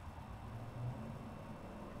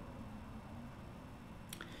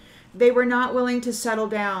 They were not willing to settle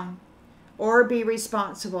down or be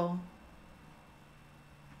responsible.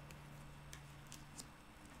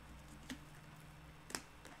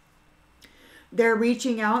 They're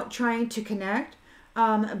reaching out, trying to connect,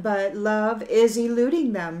 but love is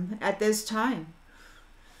eluding them at this time.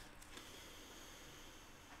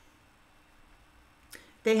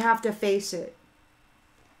 They have to face it.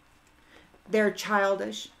 They're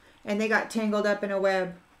childish, and they got tangled up in a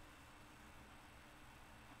web.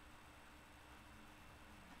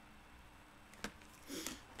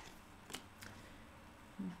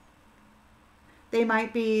 They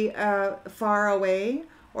might be far away,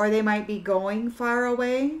 or they might be going far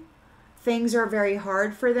away. Things are very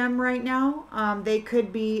hard for them right now. They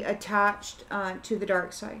could be attached to the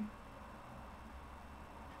dark side.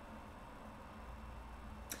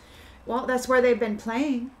 Well, that's where they've been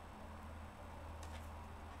playing.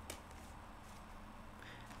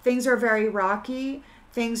 Things are very rocky.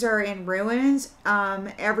 Things are in ruins.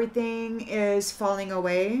 Everything is falling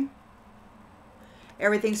away.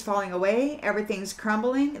 Everything's falling away. Everything's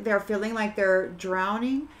crumbling. They're feeling like they're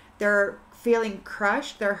drowning. They're feeling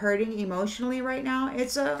crushed. They're hurting emotionally right now.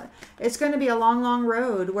 It's going to be a long, long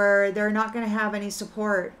road where they're not going to have any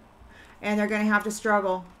support, and they're going to have to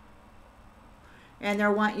struggle. And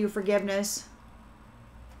they'll want you forgiveness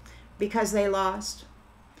because they lost.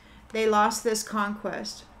 They lost this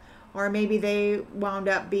conquest. Or maybe they wound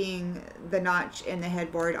up being the notch in the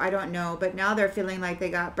headboard. I don't know. But now they're feeling like they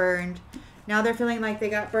got burned. Now they're feeling like they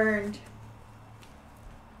got burned.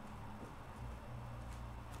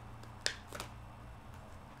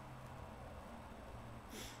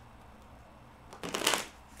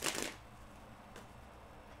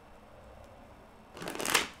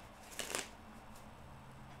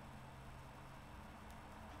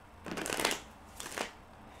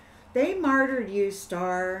 They martyred you,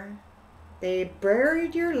 Star. They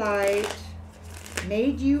buried your light,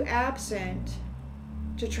 made you absent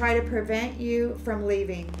to try to prevent you from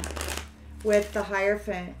leaving with the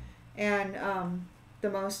Hierophant and the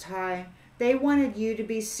Most High. They wanted you to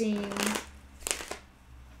be seen.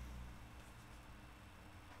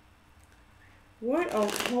 What a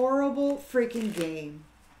horrible freaking game.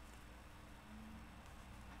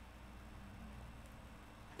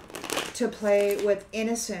 To play with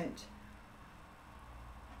innocent.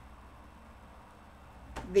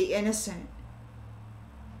 The innocent.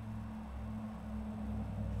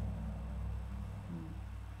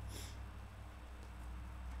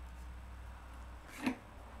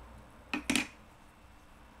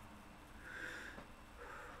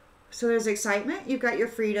 So there's excitement. You've got your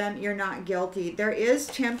freedom. You're not guilty. There is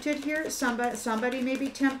tempted here. Somebody may be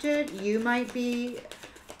tempted. You might be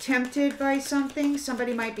tempted by something.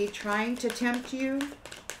 Somebody might be trying to tempt you.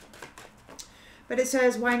 But it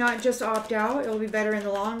says, why not just opt out? It'll be better in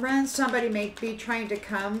the long run. Somebody may be trying to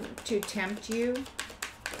come to tempt you.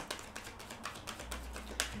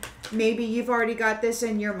 Maybe you've already got this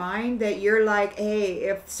in your mind that you're like, hey,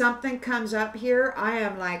 if something comes up here, I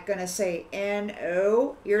am like going to say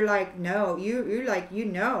no. You're like, no. You're like, you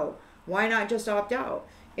know. Why not just opt out?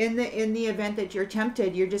 In the event that you're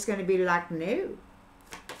tempted, you're just going to be like, no.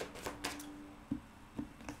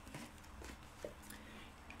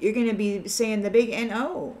 You're going to be saying the big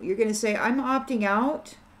no. You're going to say, I'm opting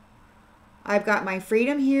out. I've got my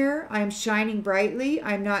freedom here. I'm shining brightly.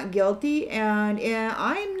 I'm not guilty. And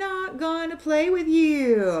I'm not going to play with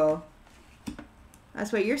you.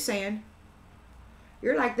 That's what you're saying.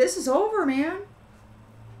 You're like, this is over, man.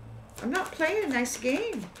 I'm not playing a nice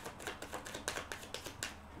game.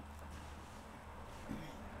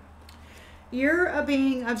 You're a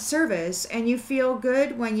being of service, and you feel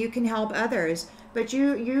good when you can help others. But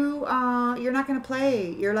you're not going to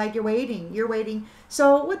play. You're like, you're waiting.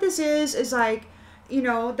 So what this is like, you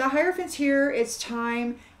know, the Hierophant's here. It's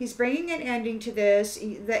time. He's bringing an ending to this.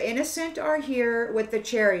 The innocent are here with the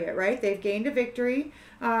Chariot, right? They've gained a victory.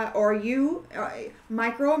 Or you,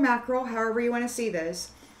 micro, macro, however you want to see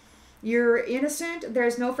this. You're innocent.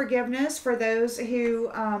 There's no forgiveness for those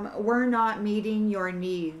who were not meeting your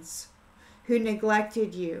needs, who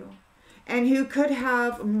neglected you. and who could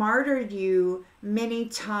have martyred you many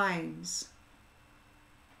times,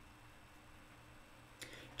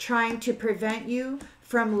 trying to prevent you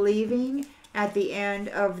from leaving at the end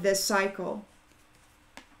of this cycle.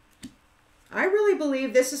 I really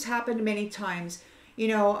believe this has happened many times, you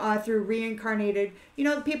know, through reincarnated, you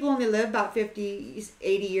know, people only live about 50,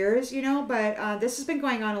 80 years, you know, but this has been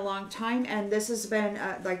going on a long time, and this has been,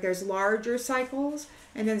 like, there's larger cycles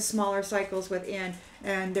and then smaller cycles within,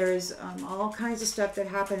 and there's all kinds of stuff that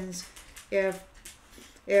happens if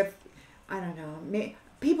I don't know,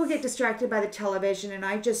 people get distracted by the television, and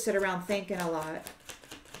I just sit around thinking a lot.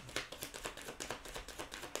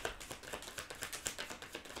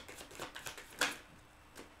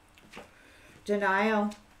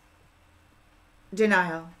 Denial.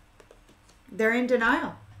 Denial. They're in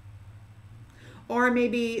denial. Or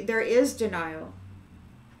maybe there is denial.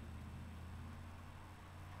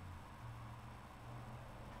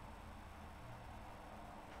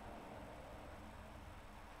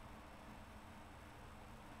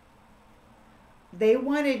 They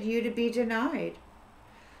wanted you to be denied.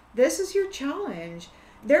 This is your challenge.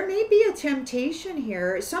 There may be a temptation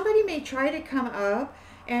here. Somebody may try to come up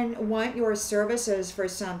and want your services for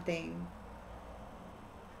something.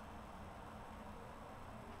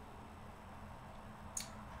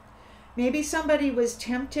 Maybe somebody was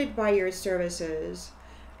tempted by your services.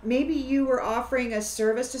 Maybe you were offering a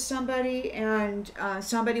service to somebody, and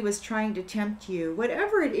somebody was trying to tempt you.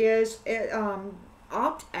 Whatever it is,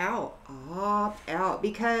 opt out. Opt out,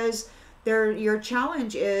 because your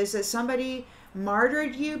challenge is that somebody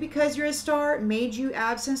martyred you because you're a star, made you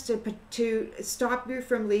absence to stop you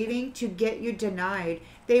from leaving, to get you denied.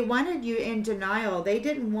 They wanted you in denial. They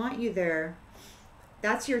didn't want you there.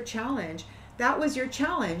 That's your challenge. That was your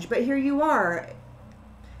challenge. But here you are,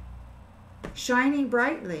 shining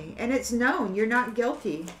brightly, and it's known you're not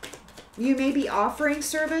guilty. You may be offering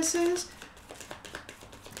services.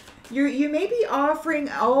 You may be offering,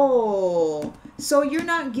 so you're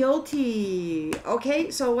not guilty. Okay,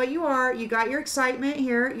 so what you are, you got your excitement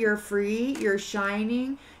here. You're free. You're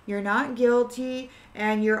shining. You're not guilty.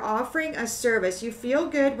 And you're offering a service. You feel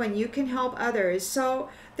good when you can help others. So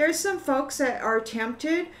there's some folks that are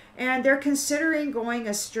tempted, and they're considering going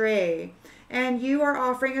astray. And you are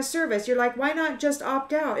offering a service. You're like, why not just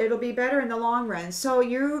opt out? It'll be better in the long run. So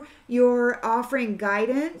you're offering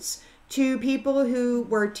guidance to people who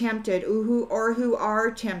were tempted, or who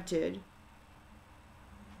are tempted.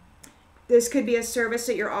 This could be a service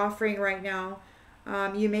that you're offering right now.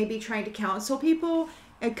 You may be trying to counsel people.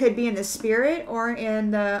 It could be in the spirit or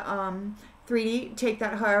in the 3D. Take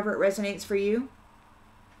that however it resonates for you.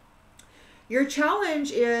 Your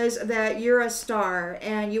challenge is that you're a star,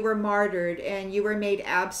 and you were martyred, and you were made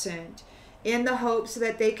absent in the hopes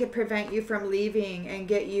that they could prevent you from leaving and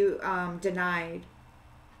get you denied.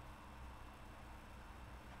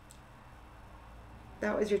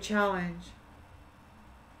 That was your challenge.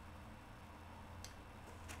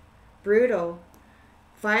 Brutal.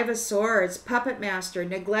 5 of Swords, puppet master,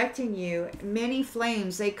 neglecting you, many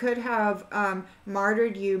flames. They could have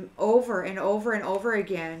martyred you over and over and over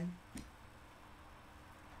again.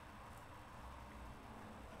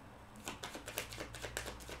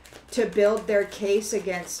 To build their case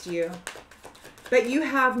against you. But you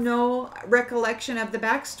have no recollection of the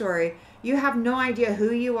backstory. You have no idea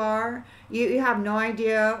who you are. You have no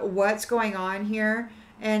idea what's going on here.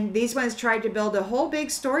 And these ones tried to build a whole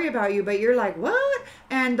big story about you, but you're like, what?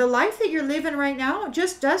 And the life that you're living right now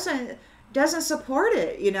just doesn't support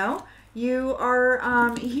it, you know? You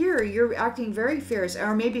are here, you're acting very fierce,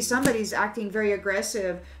 or maybe somebody's acting very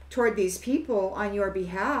aggressive toward these people on your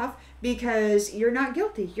behalf because you're not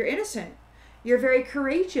guilty, you're innocent. You're very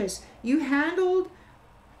courageous. You handled,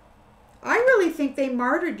 I really think they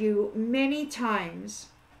martyred you many times.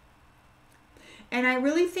 And I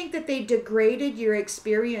really think that they degraded your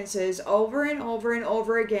experiences over and over and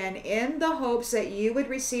over again in the hopes that you would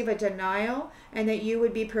receive a denial and that you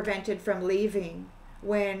would be prevented from leaving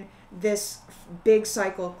when this big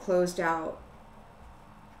cycle closed out.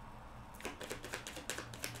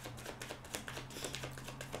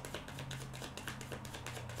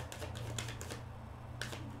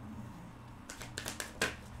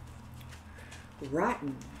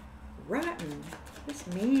 Rotten. Rotten. That's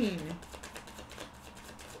mean.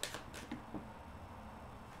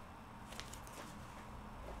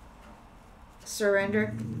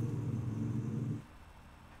 Surrender.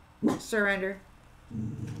 Surrender.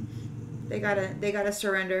 They gotta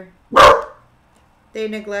surrender. They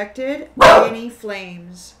neglected many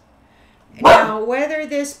flames. Now, whether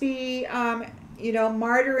this be,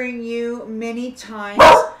 martyring you many times,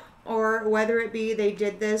 or whether it be they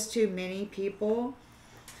did this to many people.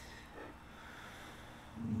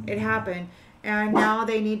 It happened. And now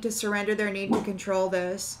they need to surrender their need to control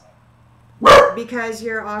this. Because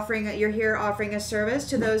you're here offering a service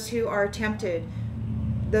to those who are tempted.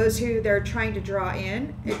 Those who they're trying to draw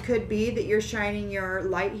in. It could be that you're shining your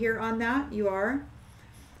light here on that. You are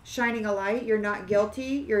shining a light. You're not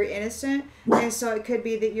guilty. You're innocent. And so it could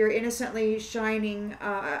be that you're innocently shining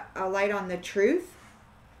a light on the truth.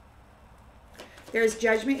 There's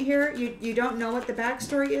judgment here. You don't know what the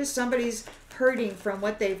backstory is. Somebody's hurting from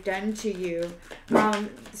what they've done to you.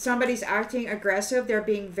 Somebody's acting aggressive. They're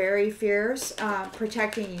being very fierce,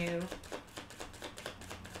 protecting you.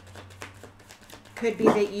 Could be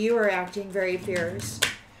that you are acting very fierce,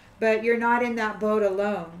 but you're not in that boat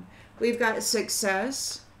alone. We've got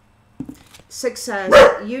success. Success.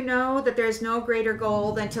 You know that there's no greater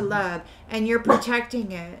goal than to love, and you're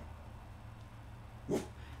protecting it.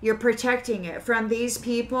 You're protecting it from these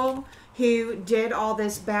people who did all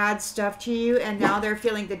this bad stuff to you, and now they're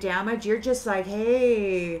feeling the damage. You're just like,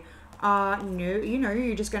 hey, no, you know,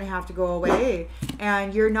 you're just going to have to go away,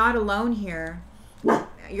 and you're not alone here.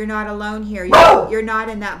 You're not alone here. You're not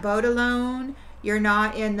in that boat alone. You're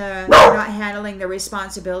not handling the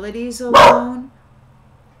responsibilities alone.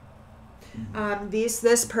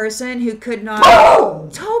 This person who could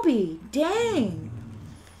not, Toby, dang.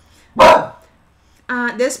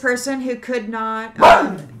 This person who could not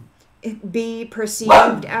be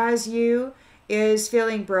perceived as you is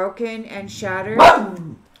feeling broken and shattered.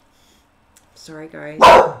 Sorry, guys.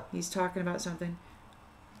 He's talking about something.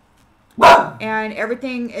 And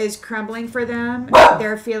everything is crumbling for them.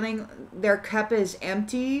 They're feeling their cup is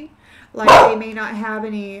empty. Like they may not have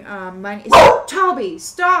any money. Toby,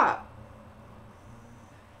 stop!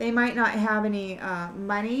 They might not have any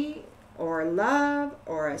money or love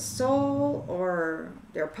or a soul, or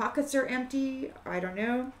their pockets are empty. I don't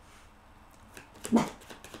know.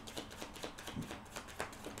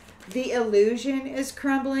 The illusion is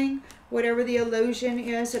crumbling. Whatever the illusion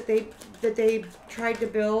is that they tried to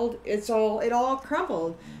build, it all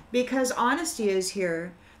crumbled, because honesty is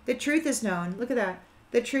here. The truth is known. Look at that.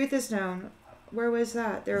 The truth is known. Where was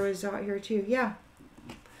that? There was out here too. Yeah.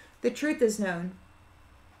 The truth is known.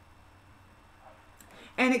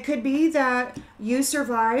 And it could be that you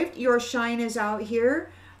survived. Your shine is out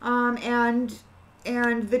here, and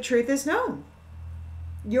the truth is known.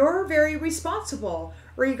 You're very responsible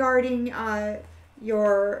regarding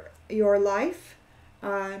your life,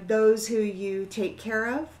 those who you take care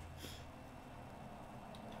of.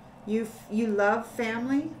 You love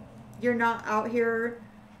family. You're not out here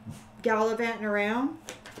gallivanting around.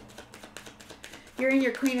 You're in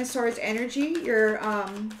your Queen of Swords energy. You're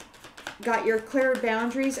got your clear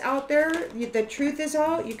boundaries out there. The truth is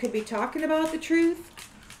out. You could be talking about the truth.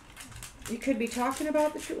 You could be talking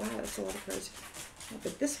about the truth. Wow, that's a lot of cards.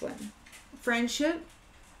 But this one, friendship.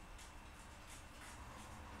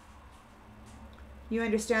 You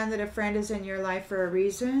understand that a friend is in your life for a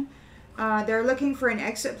reason. They're looking for an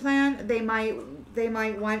exit plan. They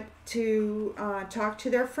might want to talk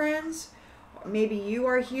to their friends. Maybe you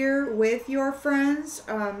are here with your friends,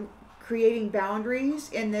 creating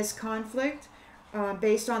boundaries in this conflict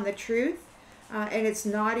based on the truth. And it's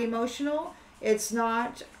not emotional. It's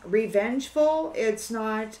not revengeful. It's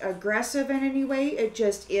not aggressive in any way. It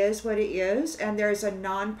just is what it is. And there's a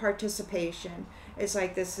non-participation. It's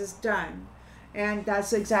like, this is done. And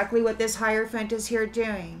that's exactly what this Hierophant is here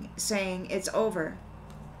doing, saying it's over.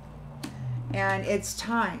 And it's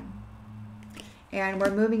time. And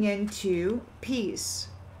we're moving into peace.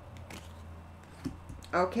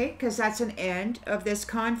 Okay, because that's an end of this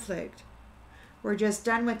conflict. We're just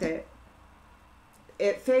done with it.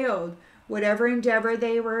 It failed. Whatever endeavor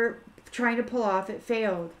they were trying to pull off, it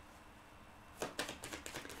failed.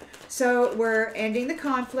 So we're ending the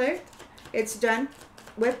conflict. It's done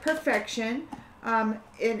with perfection.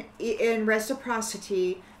 In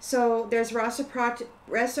reciprocity. So there's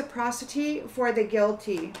reciprocity for the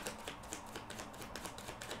guilty.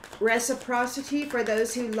 Reciprocity for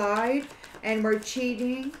those who lied and were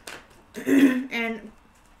cheating and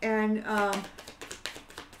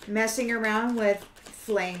messing around with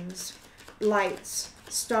flames, lights,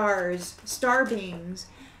 stars, star beams.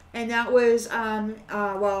 And that was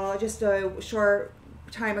well, just a short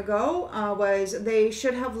time ago, was they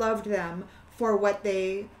should have loved them for what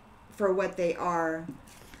they are,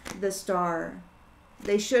 the star.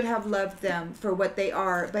 They should have loved them for what they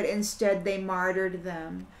are, but instead they martyred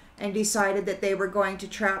them and decided that they were going to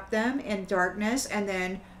trap them in darkness and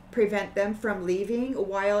then prevent them from leaving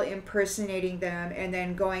while impersonating them and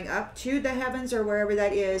then going up to the heavens or wherever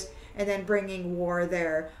that is, and then bringing war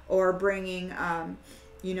there, or bringing a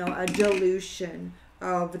dilution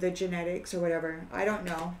of the genetics or whatever. I don't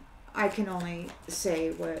know. I can only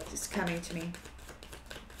say what is coming to me.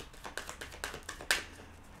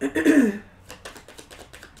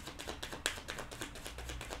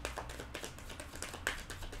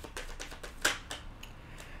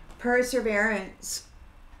 Perseverance.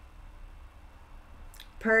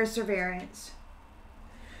 Perseverance.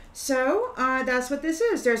 So that's what this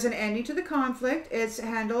is. There's an ending to the conflict. It's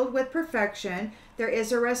handled with perfection. There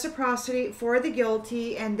is a reciprocity for the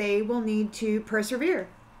guilty, and they will need to persevere.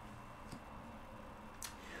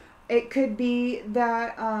 It could be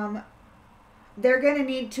that they're going to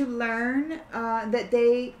need to learn that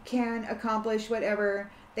they can accomplish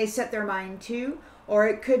whatever they set their mind to, or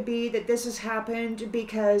it could be that this has happened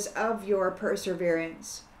because of your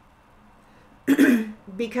perseverance.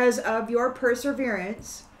 Because of your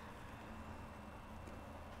perseverance,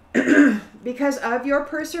 because of your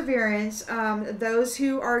perseverance, those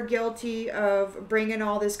who are guilty of bringing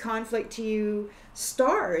all this conflict to you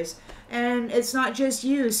stars. And it's not just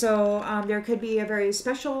you, so there could be a very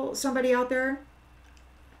special somebody out there.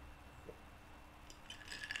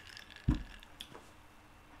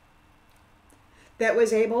 That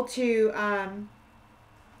was able to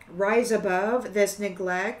rise above this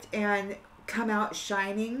neglect and come out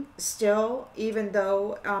shining still, even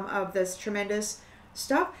though of this tremendous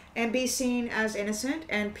stuff, and be seen as innocent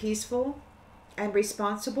and peaceful and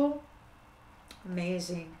responsible.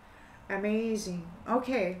 Amazing. Amazing.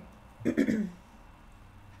 Okay. You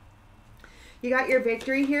got your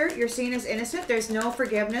victory here. You're seen as innocent. There's no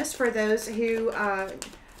forgiveness for those who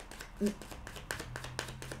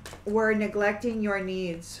were neglecting your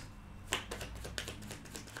needs.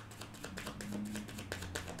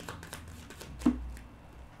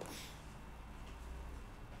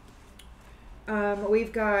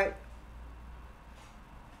 We've got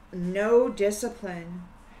no discipline.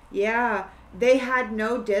 Yeah, they had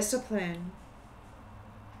no discipline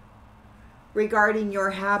regarding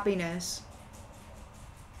your happiness,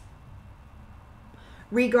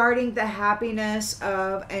 regarding the happiness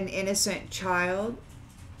of an innocent child.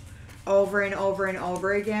 Over and over and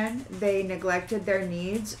over again, they neglected their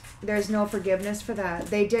needs. There's no forgiveness for that.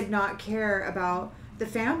 They did not care about the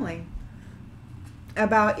family,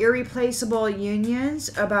 about irreplaceable unions,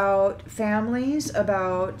 about families,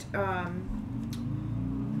 about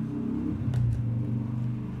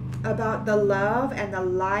the love and the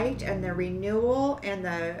light and the renewal and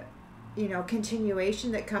the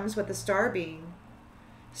continuation that comes with the star being.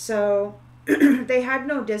 So they had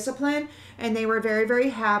no discipline, and they were very, very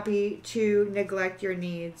happy to neglect your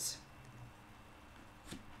needs.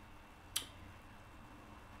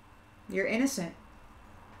 You're innocent.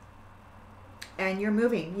 And you're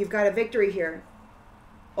moving. You've got a victory here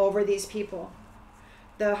over these people.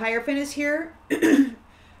 The Hierophant is here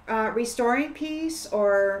restoring peace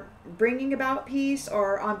or bringing about peace,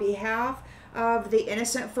 or on behalf of the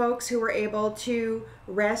innocent folks who were able to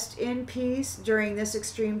rest in peace during this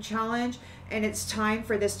extreme challenge. And it's time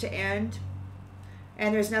for this to end.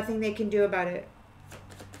 And there's nothing they can do about it.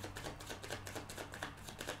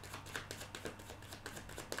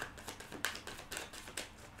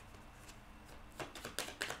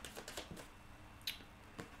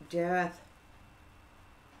 Death.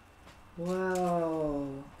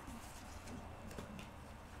 Whoa.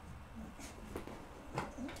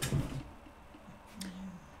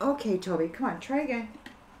 Okay, Toby, come on, try again.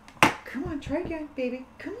 Come on, try again, baby.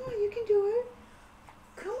 Come on, you can do it.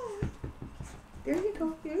 Come on. There you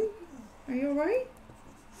go. There you go. Are you all right?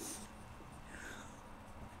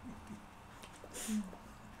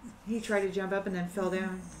 He tried to jump up and then fell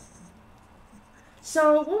down.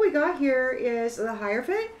 So what we got here is the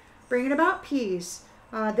Hierophant bringing about peace.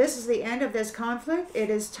 This is the end of this conflict. It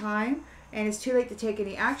is time, and it's too late to take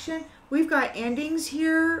any action. We've got endings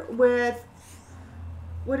here with,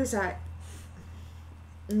 what is that?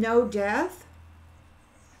 No death.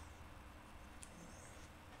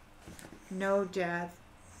 No death.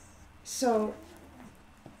 So,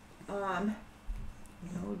 no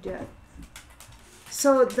death.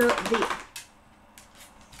 So the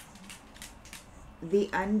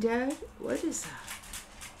undead, what is that?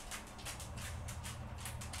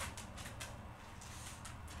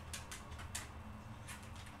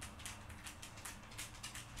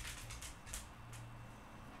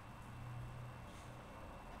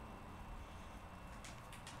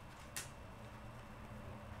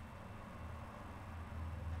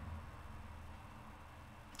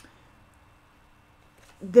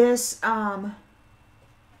 This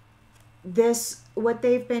this, what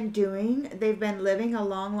they've been doing, they've been living a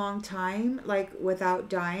long, long time, like without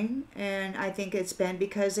dying. And I think it's been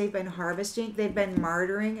because they've been harvesting, they've been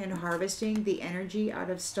martyring and harvesting the energy out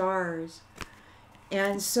of stars.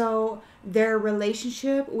 And so their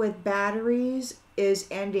relationship with batteries is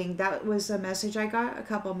ending. That was a message I got a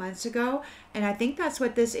couple months ago. And I think that's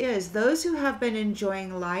what this is. Those who have been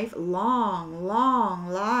enjoying life, long, long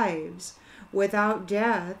lives without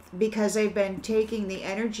death, because they've been taking the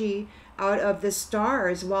energy out of the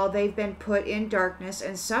stars while they've been put in darkness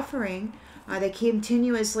and suffering. They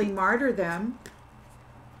continuously martyr them.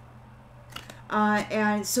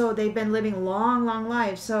 And so they've been living long, long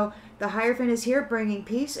lives. So the Hierophant is here bringing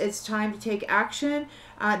peace. It's time to take action.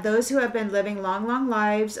 Those who have been living long, long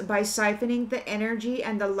lives by siphoning the energy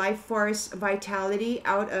and the life force vitality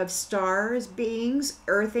out of stars, beings,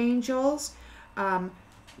 earth angels,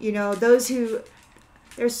 you know, those who,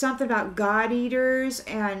 there's something about God eaters,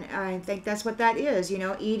 and I think that's what that is, you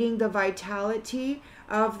know, eating the vitality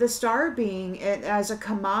of the star being as a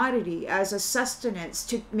commodity, as a sustenance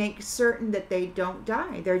to make certain that they don't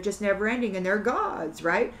die. They're just never ending, and they're gods,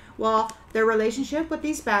 right? Well, their relationship with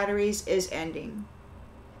these batteries is ending.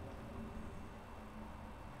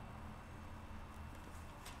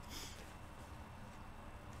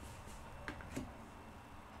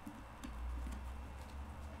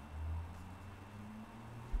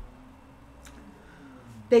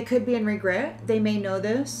 They could be in regret. They may know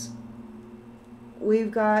this.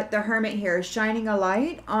 We've got the Hermit here shining a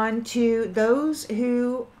light onto those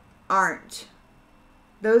who aren't.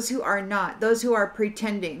 Those who are not. Those who are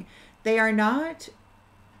pretending. They are not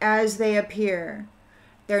as they appear.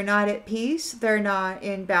 They're not at peace. They're not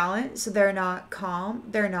in balance. They're not calm.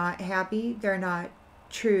 They're not happy. They're not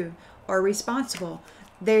true or responsible.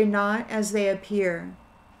 They're not as they appear.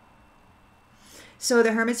 So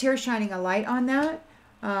the Hermit's here shining a light on that.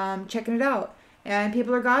 Checking it out, and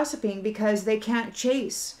people are gossiping because they can't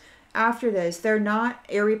chase after this. They're not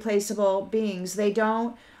irreplaceable beings. They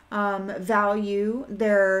don't value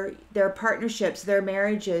their partnerships, their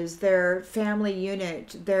marriages, their family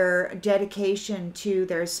unit, their dedication to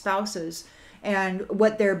their spouses, and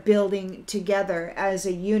what they're building together as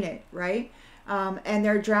a unit, right? And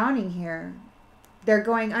they're drowning here. They're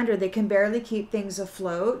going under. They can barely keep things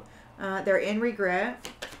afloat. They're in regret.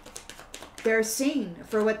 They're seen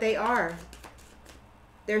for what they are.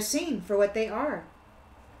 They're seen for what they are.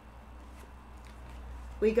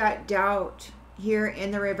 We got doubt here in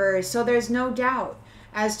the reverse. So there's no doubt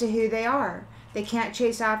as to who they are. They can't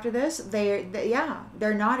chase after this. Yeah,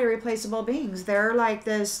 they're not irreplaceable beings. They're like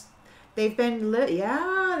this. They've been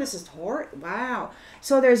yeah, this is horrible. Wow.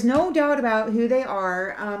 So there's no doubt about who they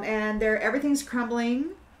are, and everything's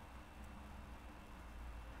crumbling.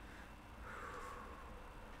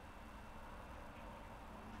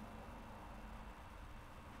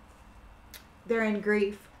 They're in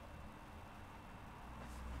grief.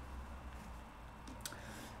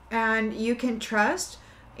 And you can trust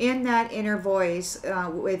in that inner voice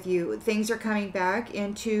with you. Things are coming back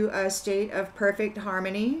into a state of perfect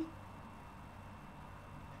harmony.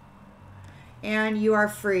 And you are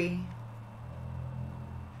free.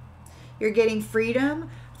 You're getting freedom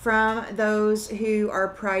from those who are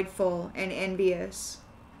prideful and envious.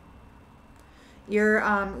 You're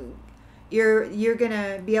going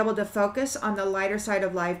to be able to focus on the lighter side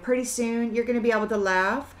of life. Pretty soon, you're going to be able to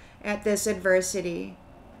laugh at this adversity.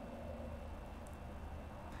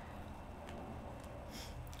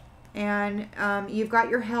 And you've got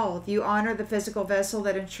your health. You honor the physical vessel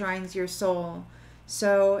that enshrines your soul.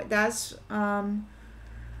 So that's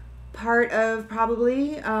part of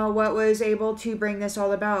probably what was able to bring this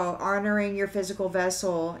all about. Honoring your physical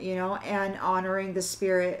vessel, you know, and honoring the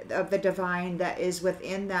spirit of the divine that is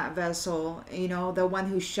within that vessel, you know, the one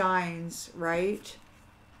who shines, right?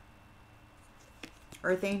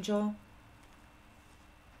 Earth angel.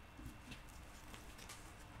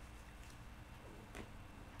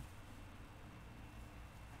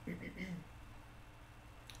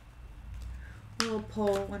 We'll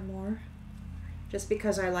pull one more. Just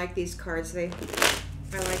because I like these cards, I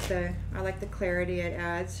like the clarity it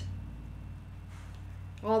adds.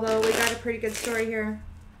 Although we got a pretty good story here.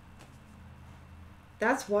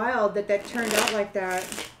 That's wild that turned out like that.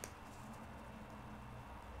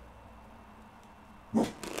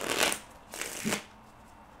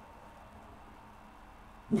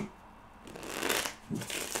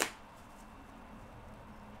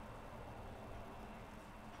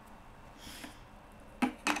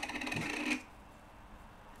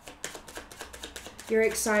 You're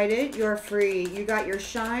excited, you're free, you got your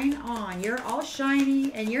shine on, you're all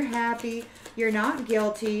shiny and you're happy. You're not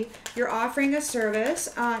guilty. You're offering a service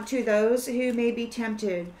to those who may be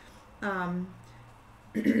tempted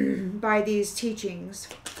by these teachings.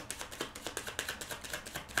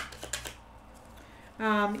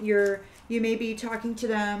 You may be talking to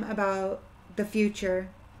them about the future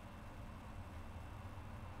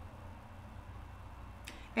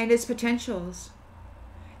and its potentials,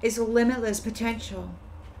 its limitless potential.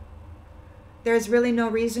 There's really no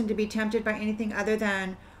reason to be tempted by anything other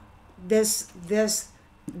than this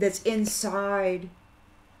that's inside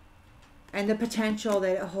and the potential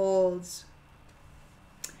that it holds,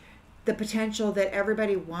 the potential that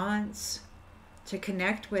everybody wants to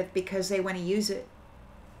connect with because they want to use it.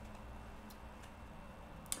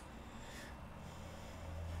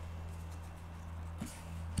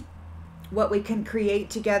 What we can create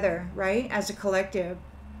together, right, as a collective,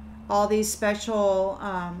 all these special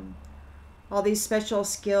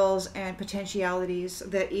skills and potentialities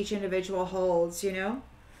that each individual holds, you know.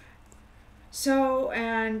 So,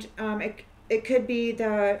 and it could be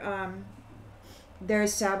that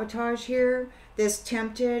there's sabotage here, this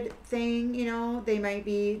tempted thing, you know. There may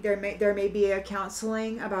be a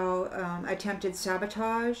counseling about attempted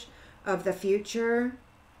sabotage of the future.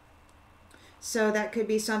 So that could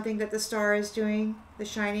be something that the star is doing, the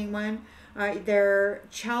shining one. Their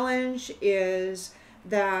challenge is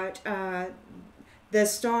that the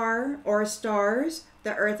star or stars,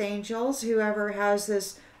 the earth angels, whoever has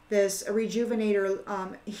this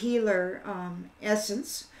rejuvenator, healer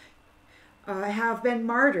essence, have been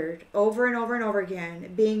martyred over and over and over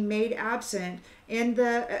again, being made absent in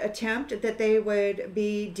the attempt that they would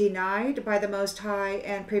be denied by the Most High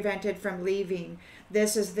and prevented from leaving.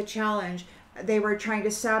 This is the challenge. They were trying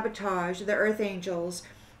to sabotage the earth angels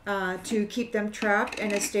to keep them trapped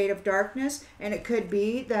in a state of darkness, and it could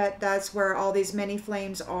be that that's where all these many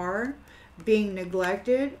flames are being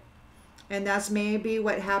neglected, and that's maybe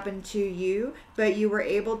what happened to you, but you were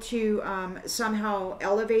able to somehow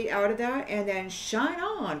elevate out of that and then shine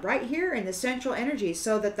on right here in the central energy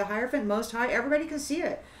so that the Hierophant, Most High, everybody can see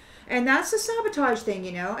it. And that's the sabotage thing,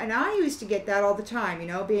 you know, and I used to get that all the time, you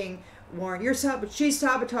know, being warned, she's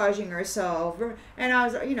sabotaging herself, and I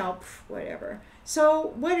was, you know, whatever. So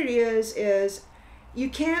what it is you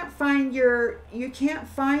can't find your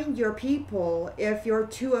people if you're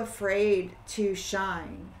too afraid to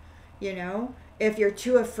shine, you know, if you're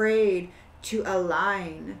too afraid to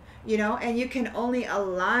align, you know, and you can only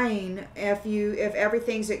align if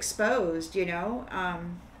everything's exposed, you know.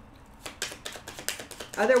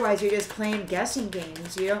 Otherwise you're just playing guessing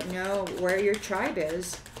games. You don't know where your tribe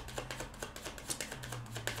is,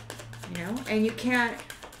 you know, and you can't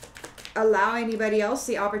allow anybody else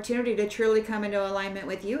the opportunity to truly come into alignment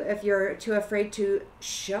with you if you're too afraid to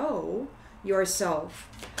show yourself.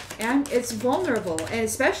 And it's vulnerable, and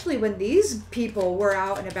especially when these people were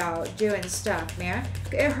out and about doing stuff, man,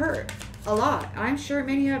 it hurt a lot. I'm sure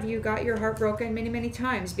many of you got your heart broken many, many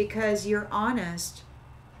times because you're honest.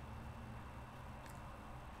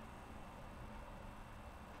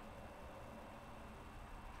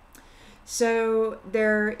 So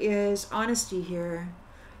there is honesty here.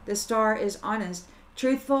 The star is honest,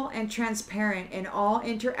 truthful, and transparent in all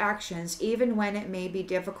interactions, even when it may be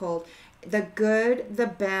difficult. The good, the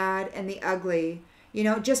bad, and the ugly. You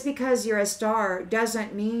know, just because you're a star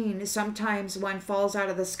doesn't mean sometimes one falls out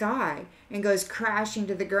of the sky and goes crashing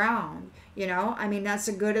to the ground. You know, I mean, that's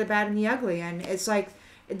the good, the bad, and the ugly. And it's like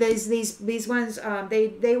these ones,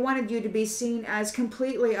 they wanted you to be seen as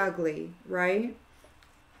completely ugly, right?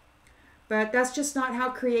 But that's just not how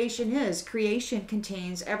creation is. Creation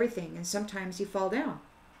contains everything, and sometimes you fall down.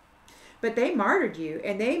 But they martyred you,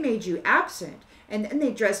 and they made you absent. And then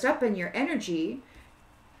they dressed up in your energy,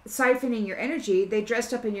 siphoning your energy. They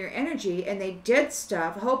dressed up in your energy, and they did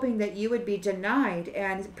stuff, hoping that you would be denied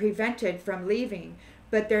and prevented from leaving.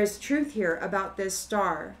 But there's truth here about this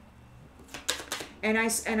star. And I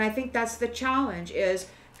think that's the challenge, is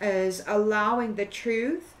allowing the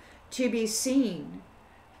truth to be seen.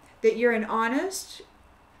 That you're an honest,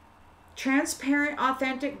 transparent,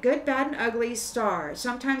 authentic, good, bad, and ugly star.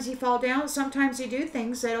 Sometimes you fall down. Sometimes you do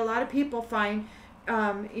things that a lot of people find,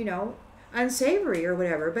 you know, unsavory or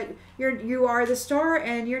whatever. But you are the star,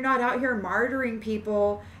 and you're not out here martyring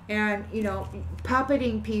people and, you know,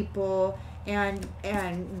 puppeting people and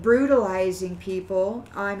brutalizing people.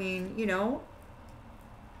 I mean, you know.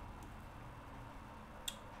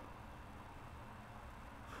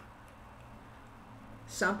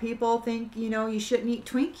 Some people think, you know, you shouldn't eat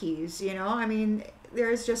Twinkies, you know. I mean,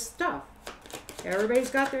 there's just stuff.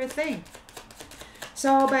 Everybody's got their thing.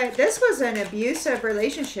 So, but this was an abusive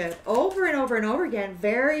relationship over and over and over again.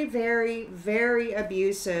 Very, very, very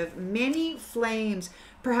abusive. Many flames,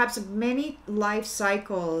 perhaps many life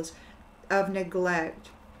cycles of neglect,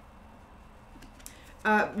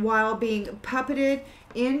 while being puppeted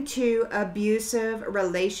into abusive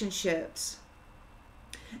relationships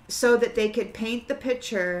so that they could paint the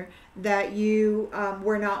picture that you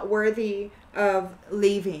were not worthy of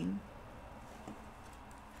leaving.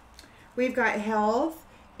 We've got health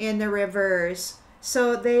in the reverse.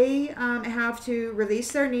 So they have to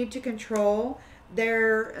release their need to control.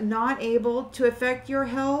 They're not able to affect your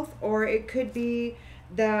health, or it could be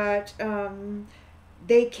that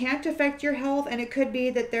they can't affect your health, and it could be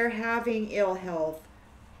that they're having ill health.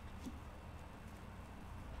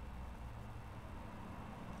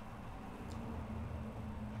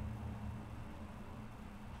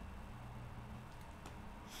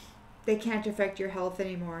 They can't affect your health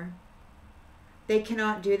anymore. They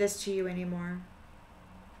cannot do this to you anymore.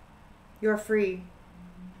 You're free.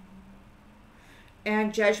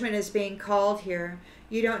 And judgment is being called here.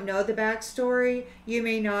 You don't know the backstory. You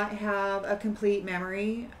may not have a complete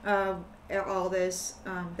memory of all this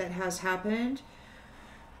that has happened.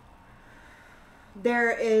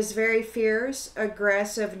 There is very fierce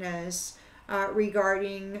aggressiveness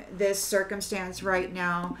regarding this circumstance right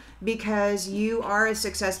now, because you are a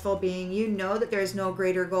successful being. You know that there's no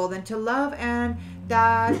greater goal than to love, and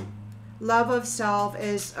that love of self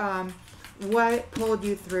is what pulled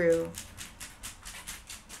you through.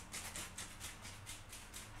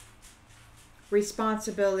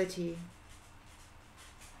 Responsibility.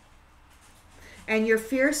 And you're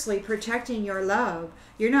fiercely protecting your love.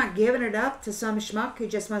 You're not giving it up to some schmuck who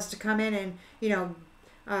just wants to come in and, you know,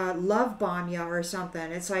 love bomb you or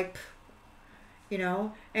something. It's like, you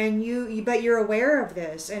know, and but you're aware of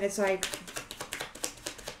this, and it's like,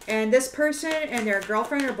 and this person and their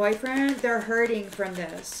girlfriend or boyfriend, they're hurting from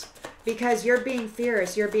this because you're being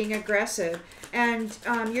fierce, you're being aggressive, and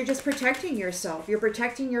you're just protecting yourself. You're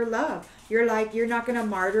protecting your love. You're like, you're not going to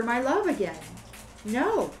martyr my love again.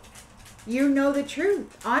 No, you know the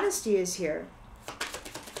truth. Honesty is here,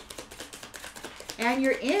 and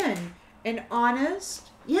you're in an honest.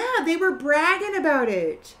 Yeah, they were bragging about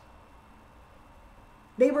it.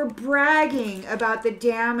 They were bragging about the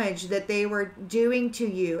damage that they were doing to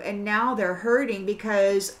you. And now they're hurting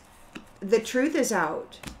because the truth is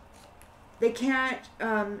out. They can't,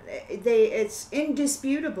 it's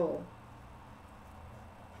indisputable.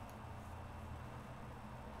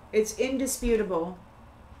 It's indisputable.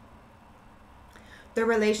 The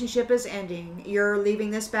relationship is ending. You're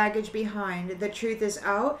leaving this baggage behind. The truth is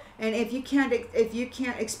out, and if you can't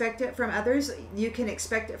expect it from others, you can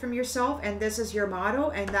expect it from yourself. And this is your motto,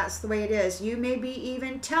 and that's the way it is. You may be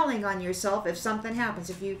even telling on yourself if something happens,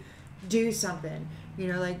 if you do something, you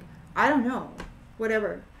know, like, I don't know,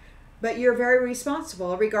 whatever. But you're very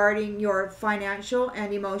responsible regarding your financial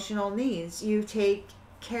and emotional needs. You take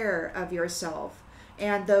care of yourself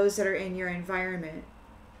and those that are in your environment.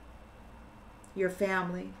 Your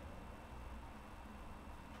family,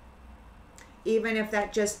 even if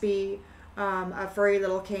that just be a furry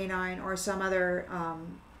little canine or some other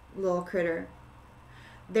little critter.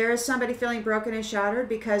 There is somebody feeling broken and shattered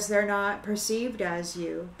because they're not perceived as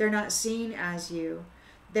you. They're not seen as you.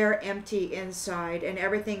 They're empty inside, and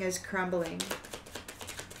everything is crumbling.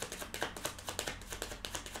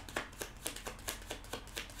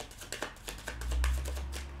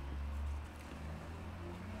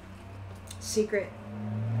 Secret.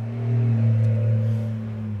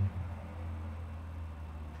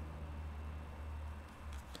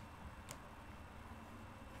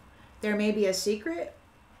 There may be a secret.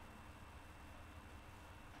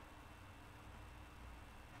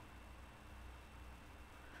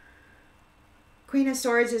 Queen of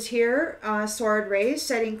Swords is here, sword raised,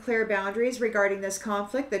 setting clear boundaries regarding this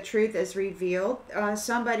conflict. The truth is revealed.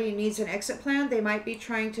 Somebody needs an exit plan. They might be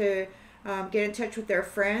trying to get in touch with their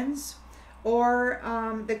friends. Or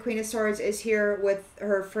the Queen of Swords is here with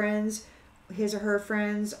her friends, his or her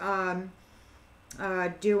friends,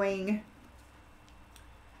 doing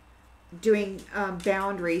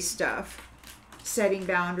boundary stuff, setting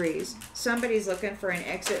boundaries. Somebody's looking for an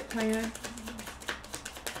exit plan.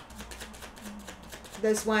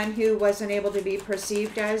 This one who wasn't able to be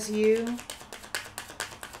perceived as you.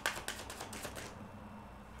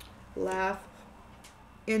 Laugh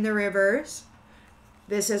in the reverse.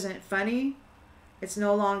 This isn't funny. It's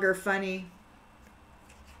no longer funny.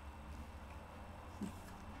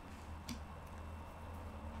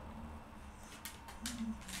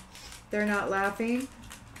 They're not laughing.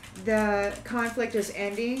 The conflict is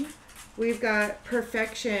ending. We've got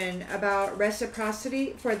perfection, about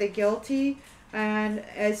reciprocity for the guilty, and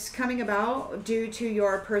it's coming about due to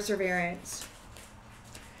your perseverance.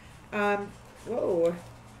 Whoa.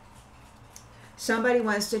 Somebody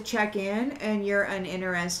wants to check in and you're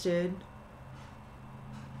uninterested.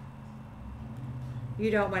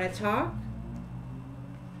 You don't want to talk.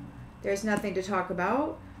 There's nothing to talk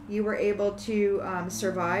about. You were able to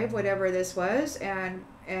survive whatever this was, and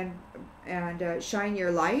shine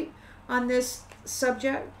your light on this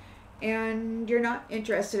subject, and you're not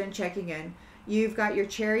interested in checking in. You've got your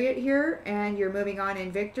Chariot here, and you're moving on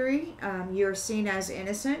in victory. You're seen as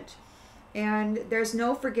innocent, and there's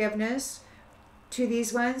no forgiveness to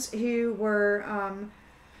these ones who were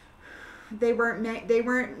they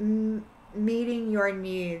weren't meeting your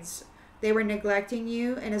needs. They were neglecting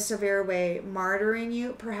you in a severe way, martyring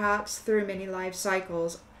you, perhaps through many life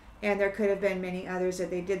cycles. And there could have been many others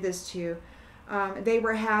that they did this to. They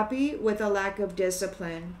were happy with a lack of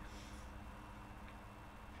discipline.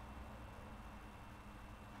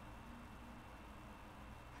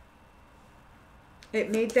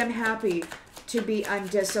 It made them happy to be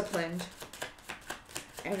undisciplined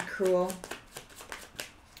and cruel.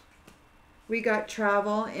 We got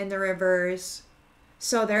travel in the reverse.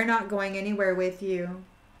 So they're not going anywhere with you.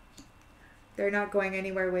 They're not going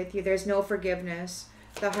anywhere with you. There's no forgiveness.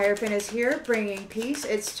 The Hierophant is here bringing peace.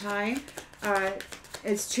 It's time.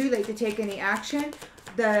 It's too late to take any action.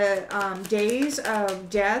 The days of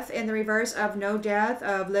death in the reverse, of no death,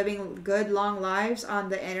 of living good long lives on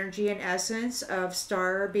the energy and essence of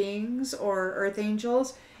star beings or earth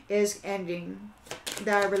angels is ending.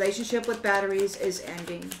 The relationship with batteries is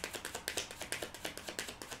ending.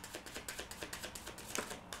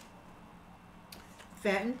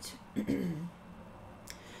 Vent.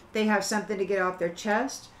 They have something to get off their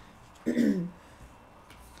chest.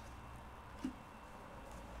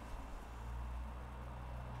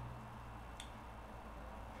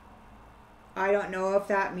 I don't know if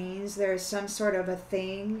that means there's some sort of a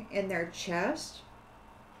thing in their chest.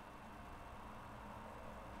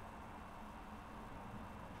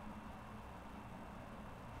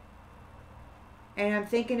 And I'm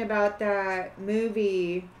thinking about that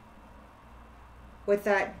movie with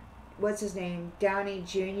that, what's his name, Downey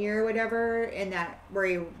Jr. or whatever, in that, where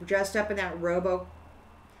he dressed up in that robo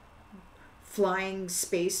flying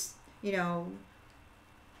space, you know,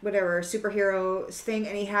 whatever, superhero thing,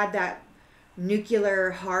 and he had that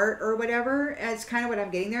nuclear heart or whatever. It's kind of what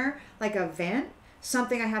I'm getting there, like a vent,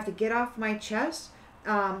 something I have to get off my chest.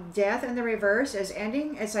 Death in the reverse is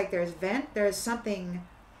ending. It's like there's vent, there's something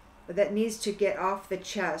that needs to get off the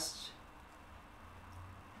chest,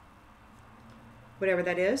 whatever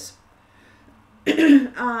that is.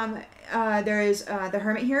 There is the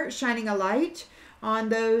Hermit here shining a light on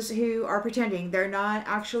those who are pretending. They're not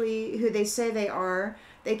actually who they say they are.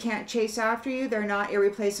 They can't chase after you. They're not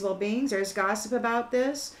irreplaceable beings. There's gossip about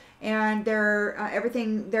this, and they're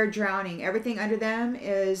everything. They're drowning. Everything under them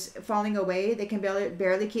is falling away. They can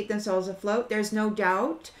barely keep themselves afloat. There's no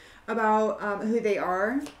doubt about who they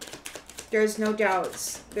are. There's no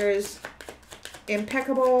doubts. There's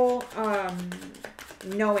impeccable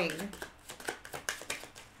knowing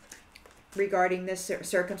regarding this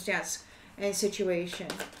circumstance and situation.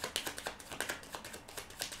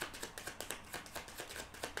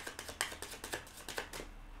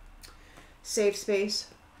 Safe space.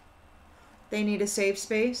 They need a safe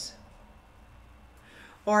space.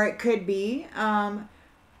 Or it could be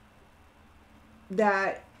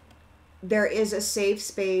that there is a safe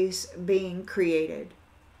space being created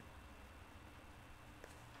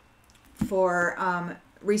for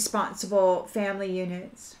responsible family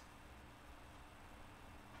units.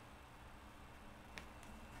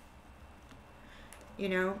 You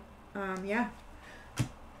know, yeah.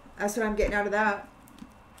 That's what I'm getting out of that.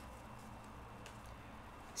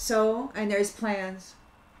 So, and there's plans.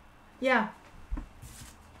 Yeah.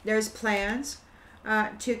 There's plans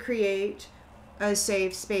to create a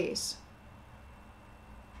safe space.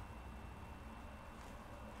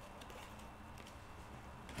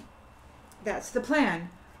 That's the plan.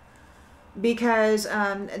 Because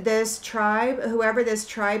this tribe, whoever this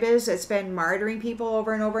tribe is that's been martyring people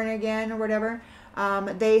over and over and again or whatever,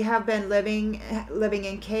 they have been living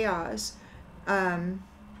in chaos,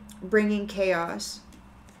 bringing chaos.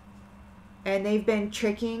 And they've been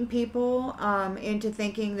tricking people into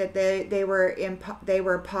thinking that they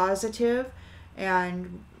were positive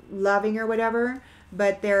and loving or whatever,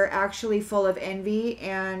 but they're actually full of envy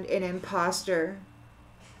and an imposter.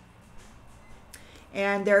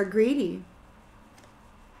 And they're greedy.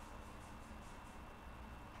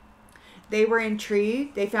 They were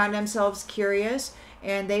intrigued. They found themselves curious,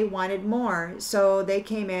 and they wanted more. So they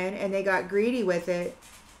came in and they got greedy with it.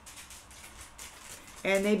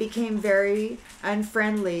 And they became very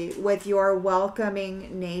unfriendly with your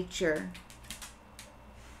welcoming nature.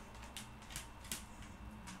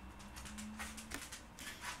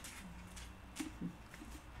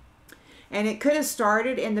 And it could have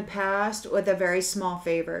started in the past with a very small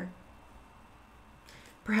favor.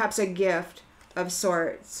 Perhaps a gift of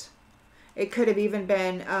sorts. It could have even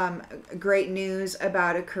been great news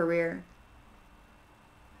about a career.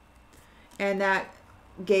 And that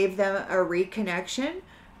gave them a reconnection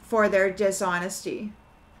for their dishonesty.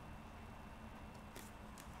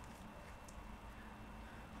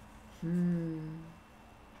 And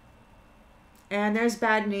there's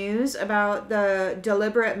bad news about the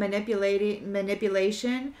deliberate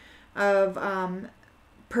manipulation of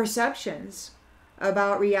perceptions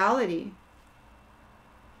about reality.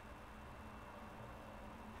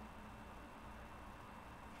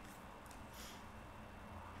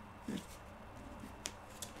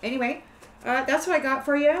 Anyway, that's what I got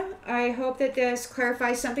for you. I hope that this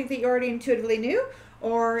clarifies something that you already intuitively knew,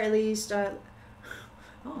 or at least, oh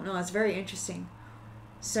no, it's very interesting.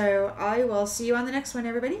 So I will see you on the next one,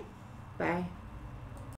 everybody. Bye.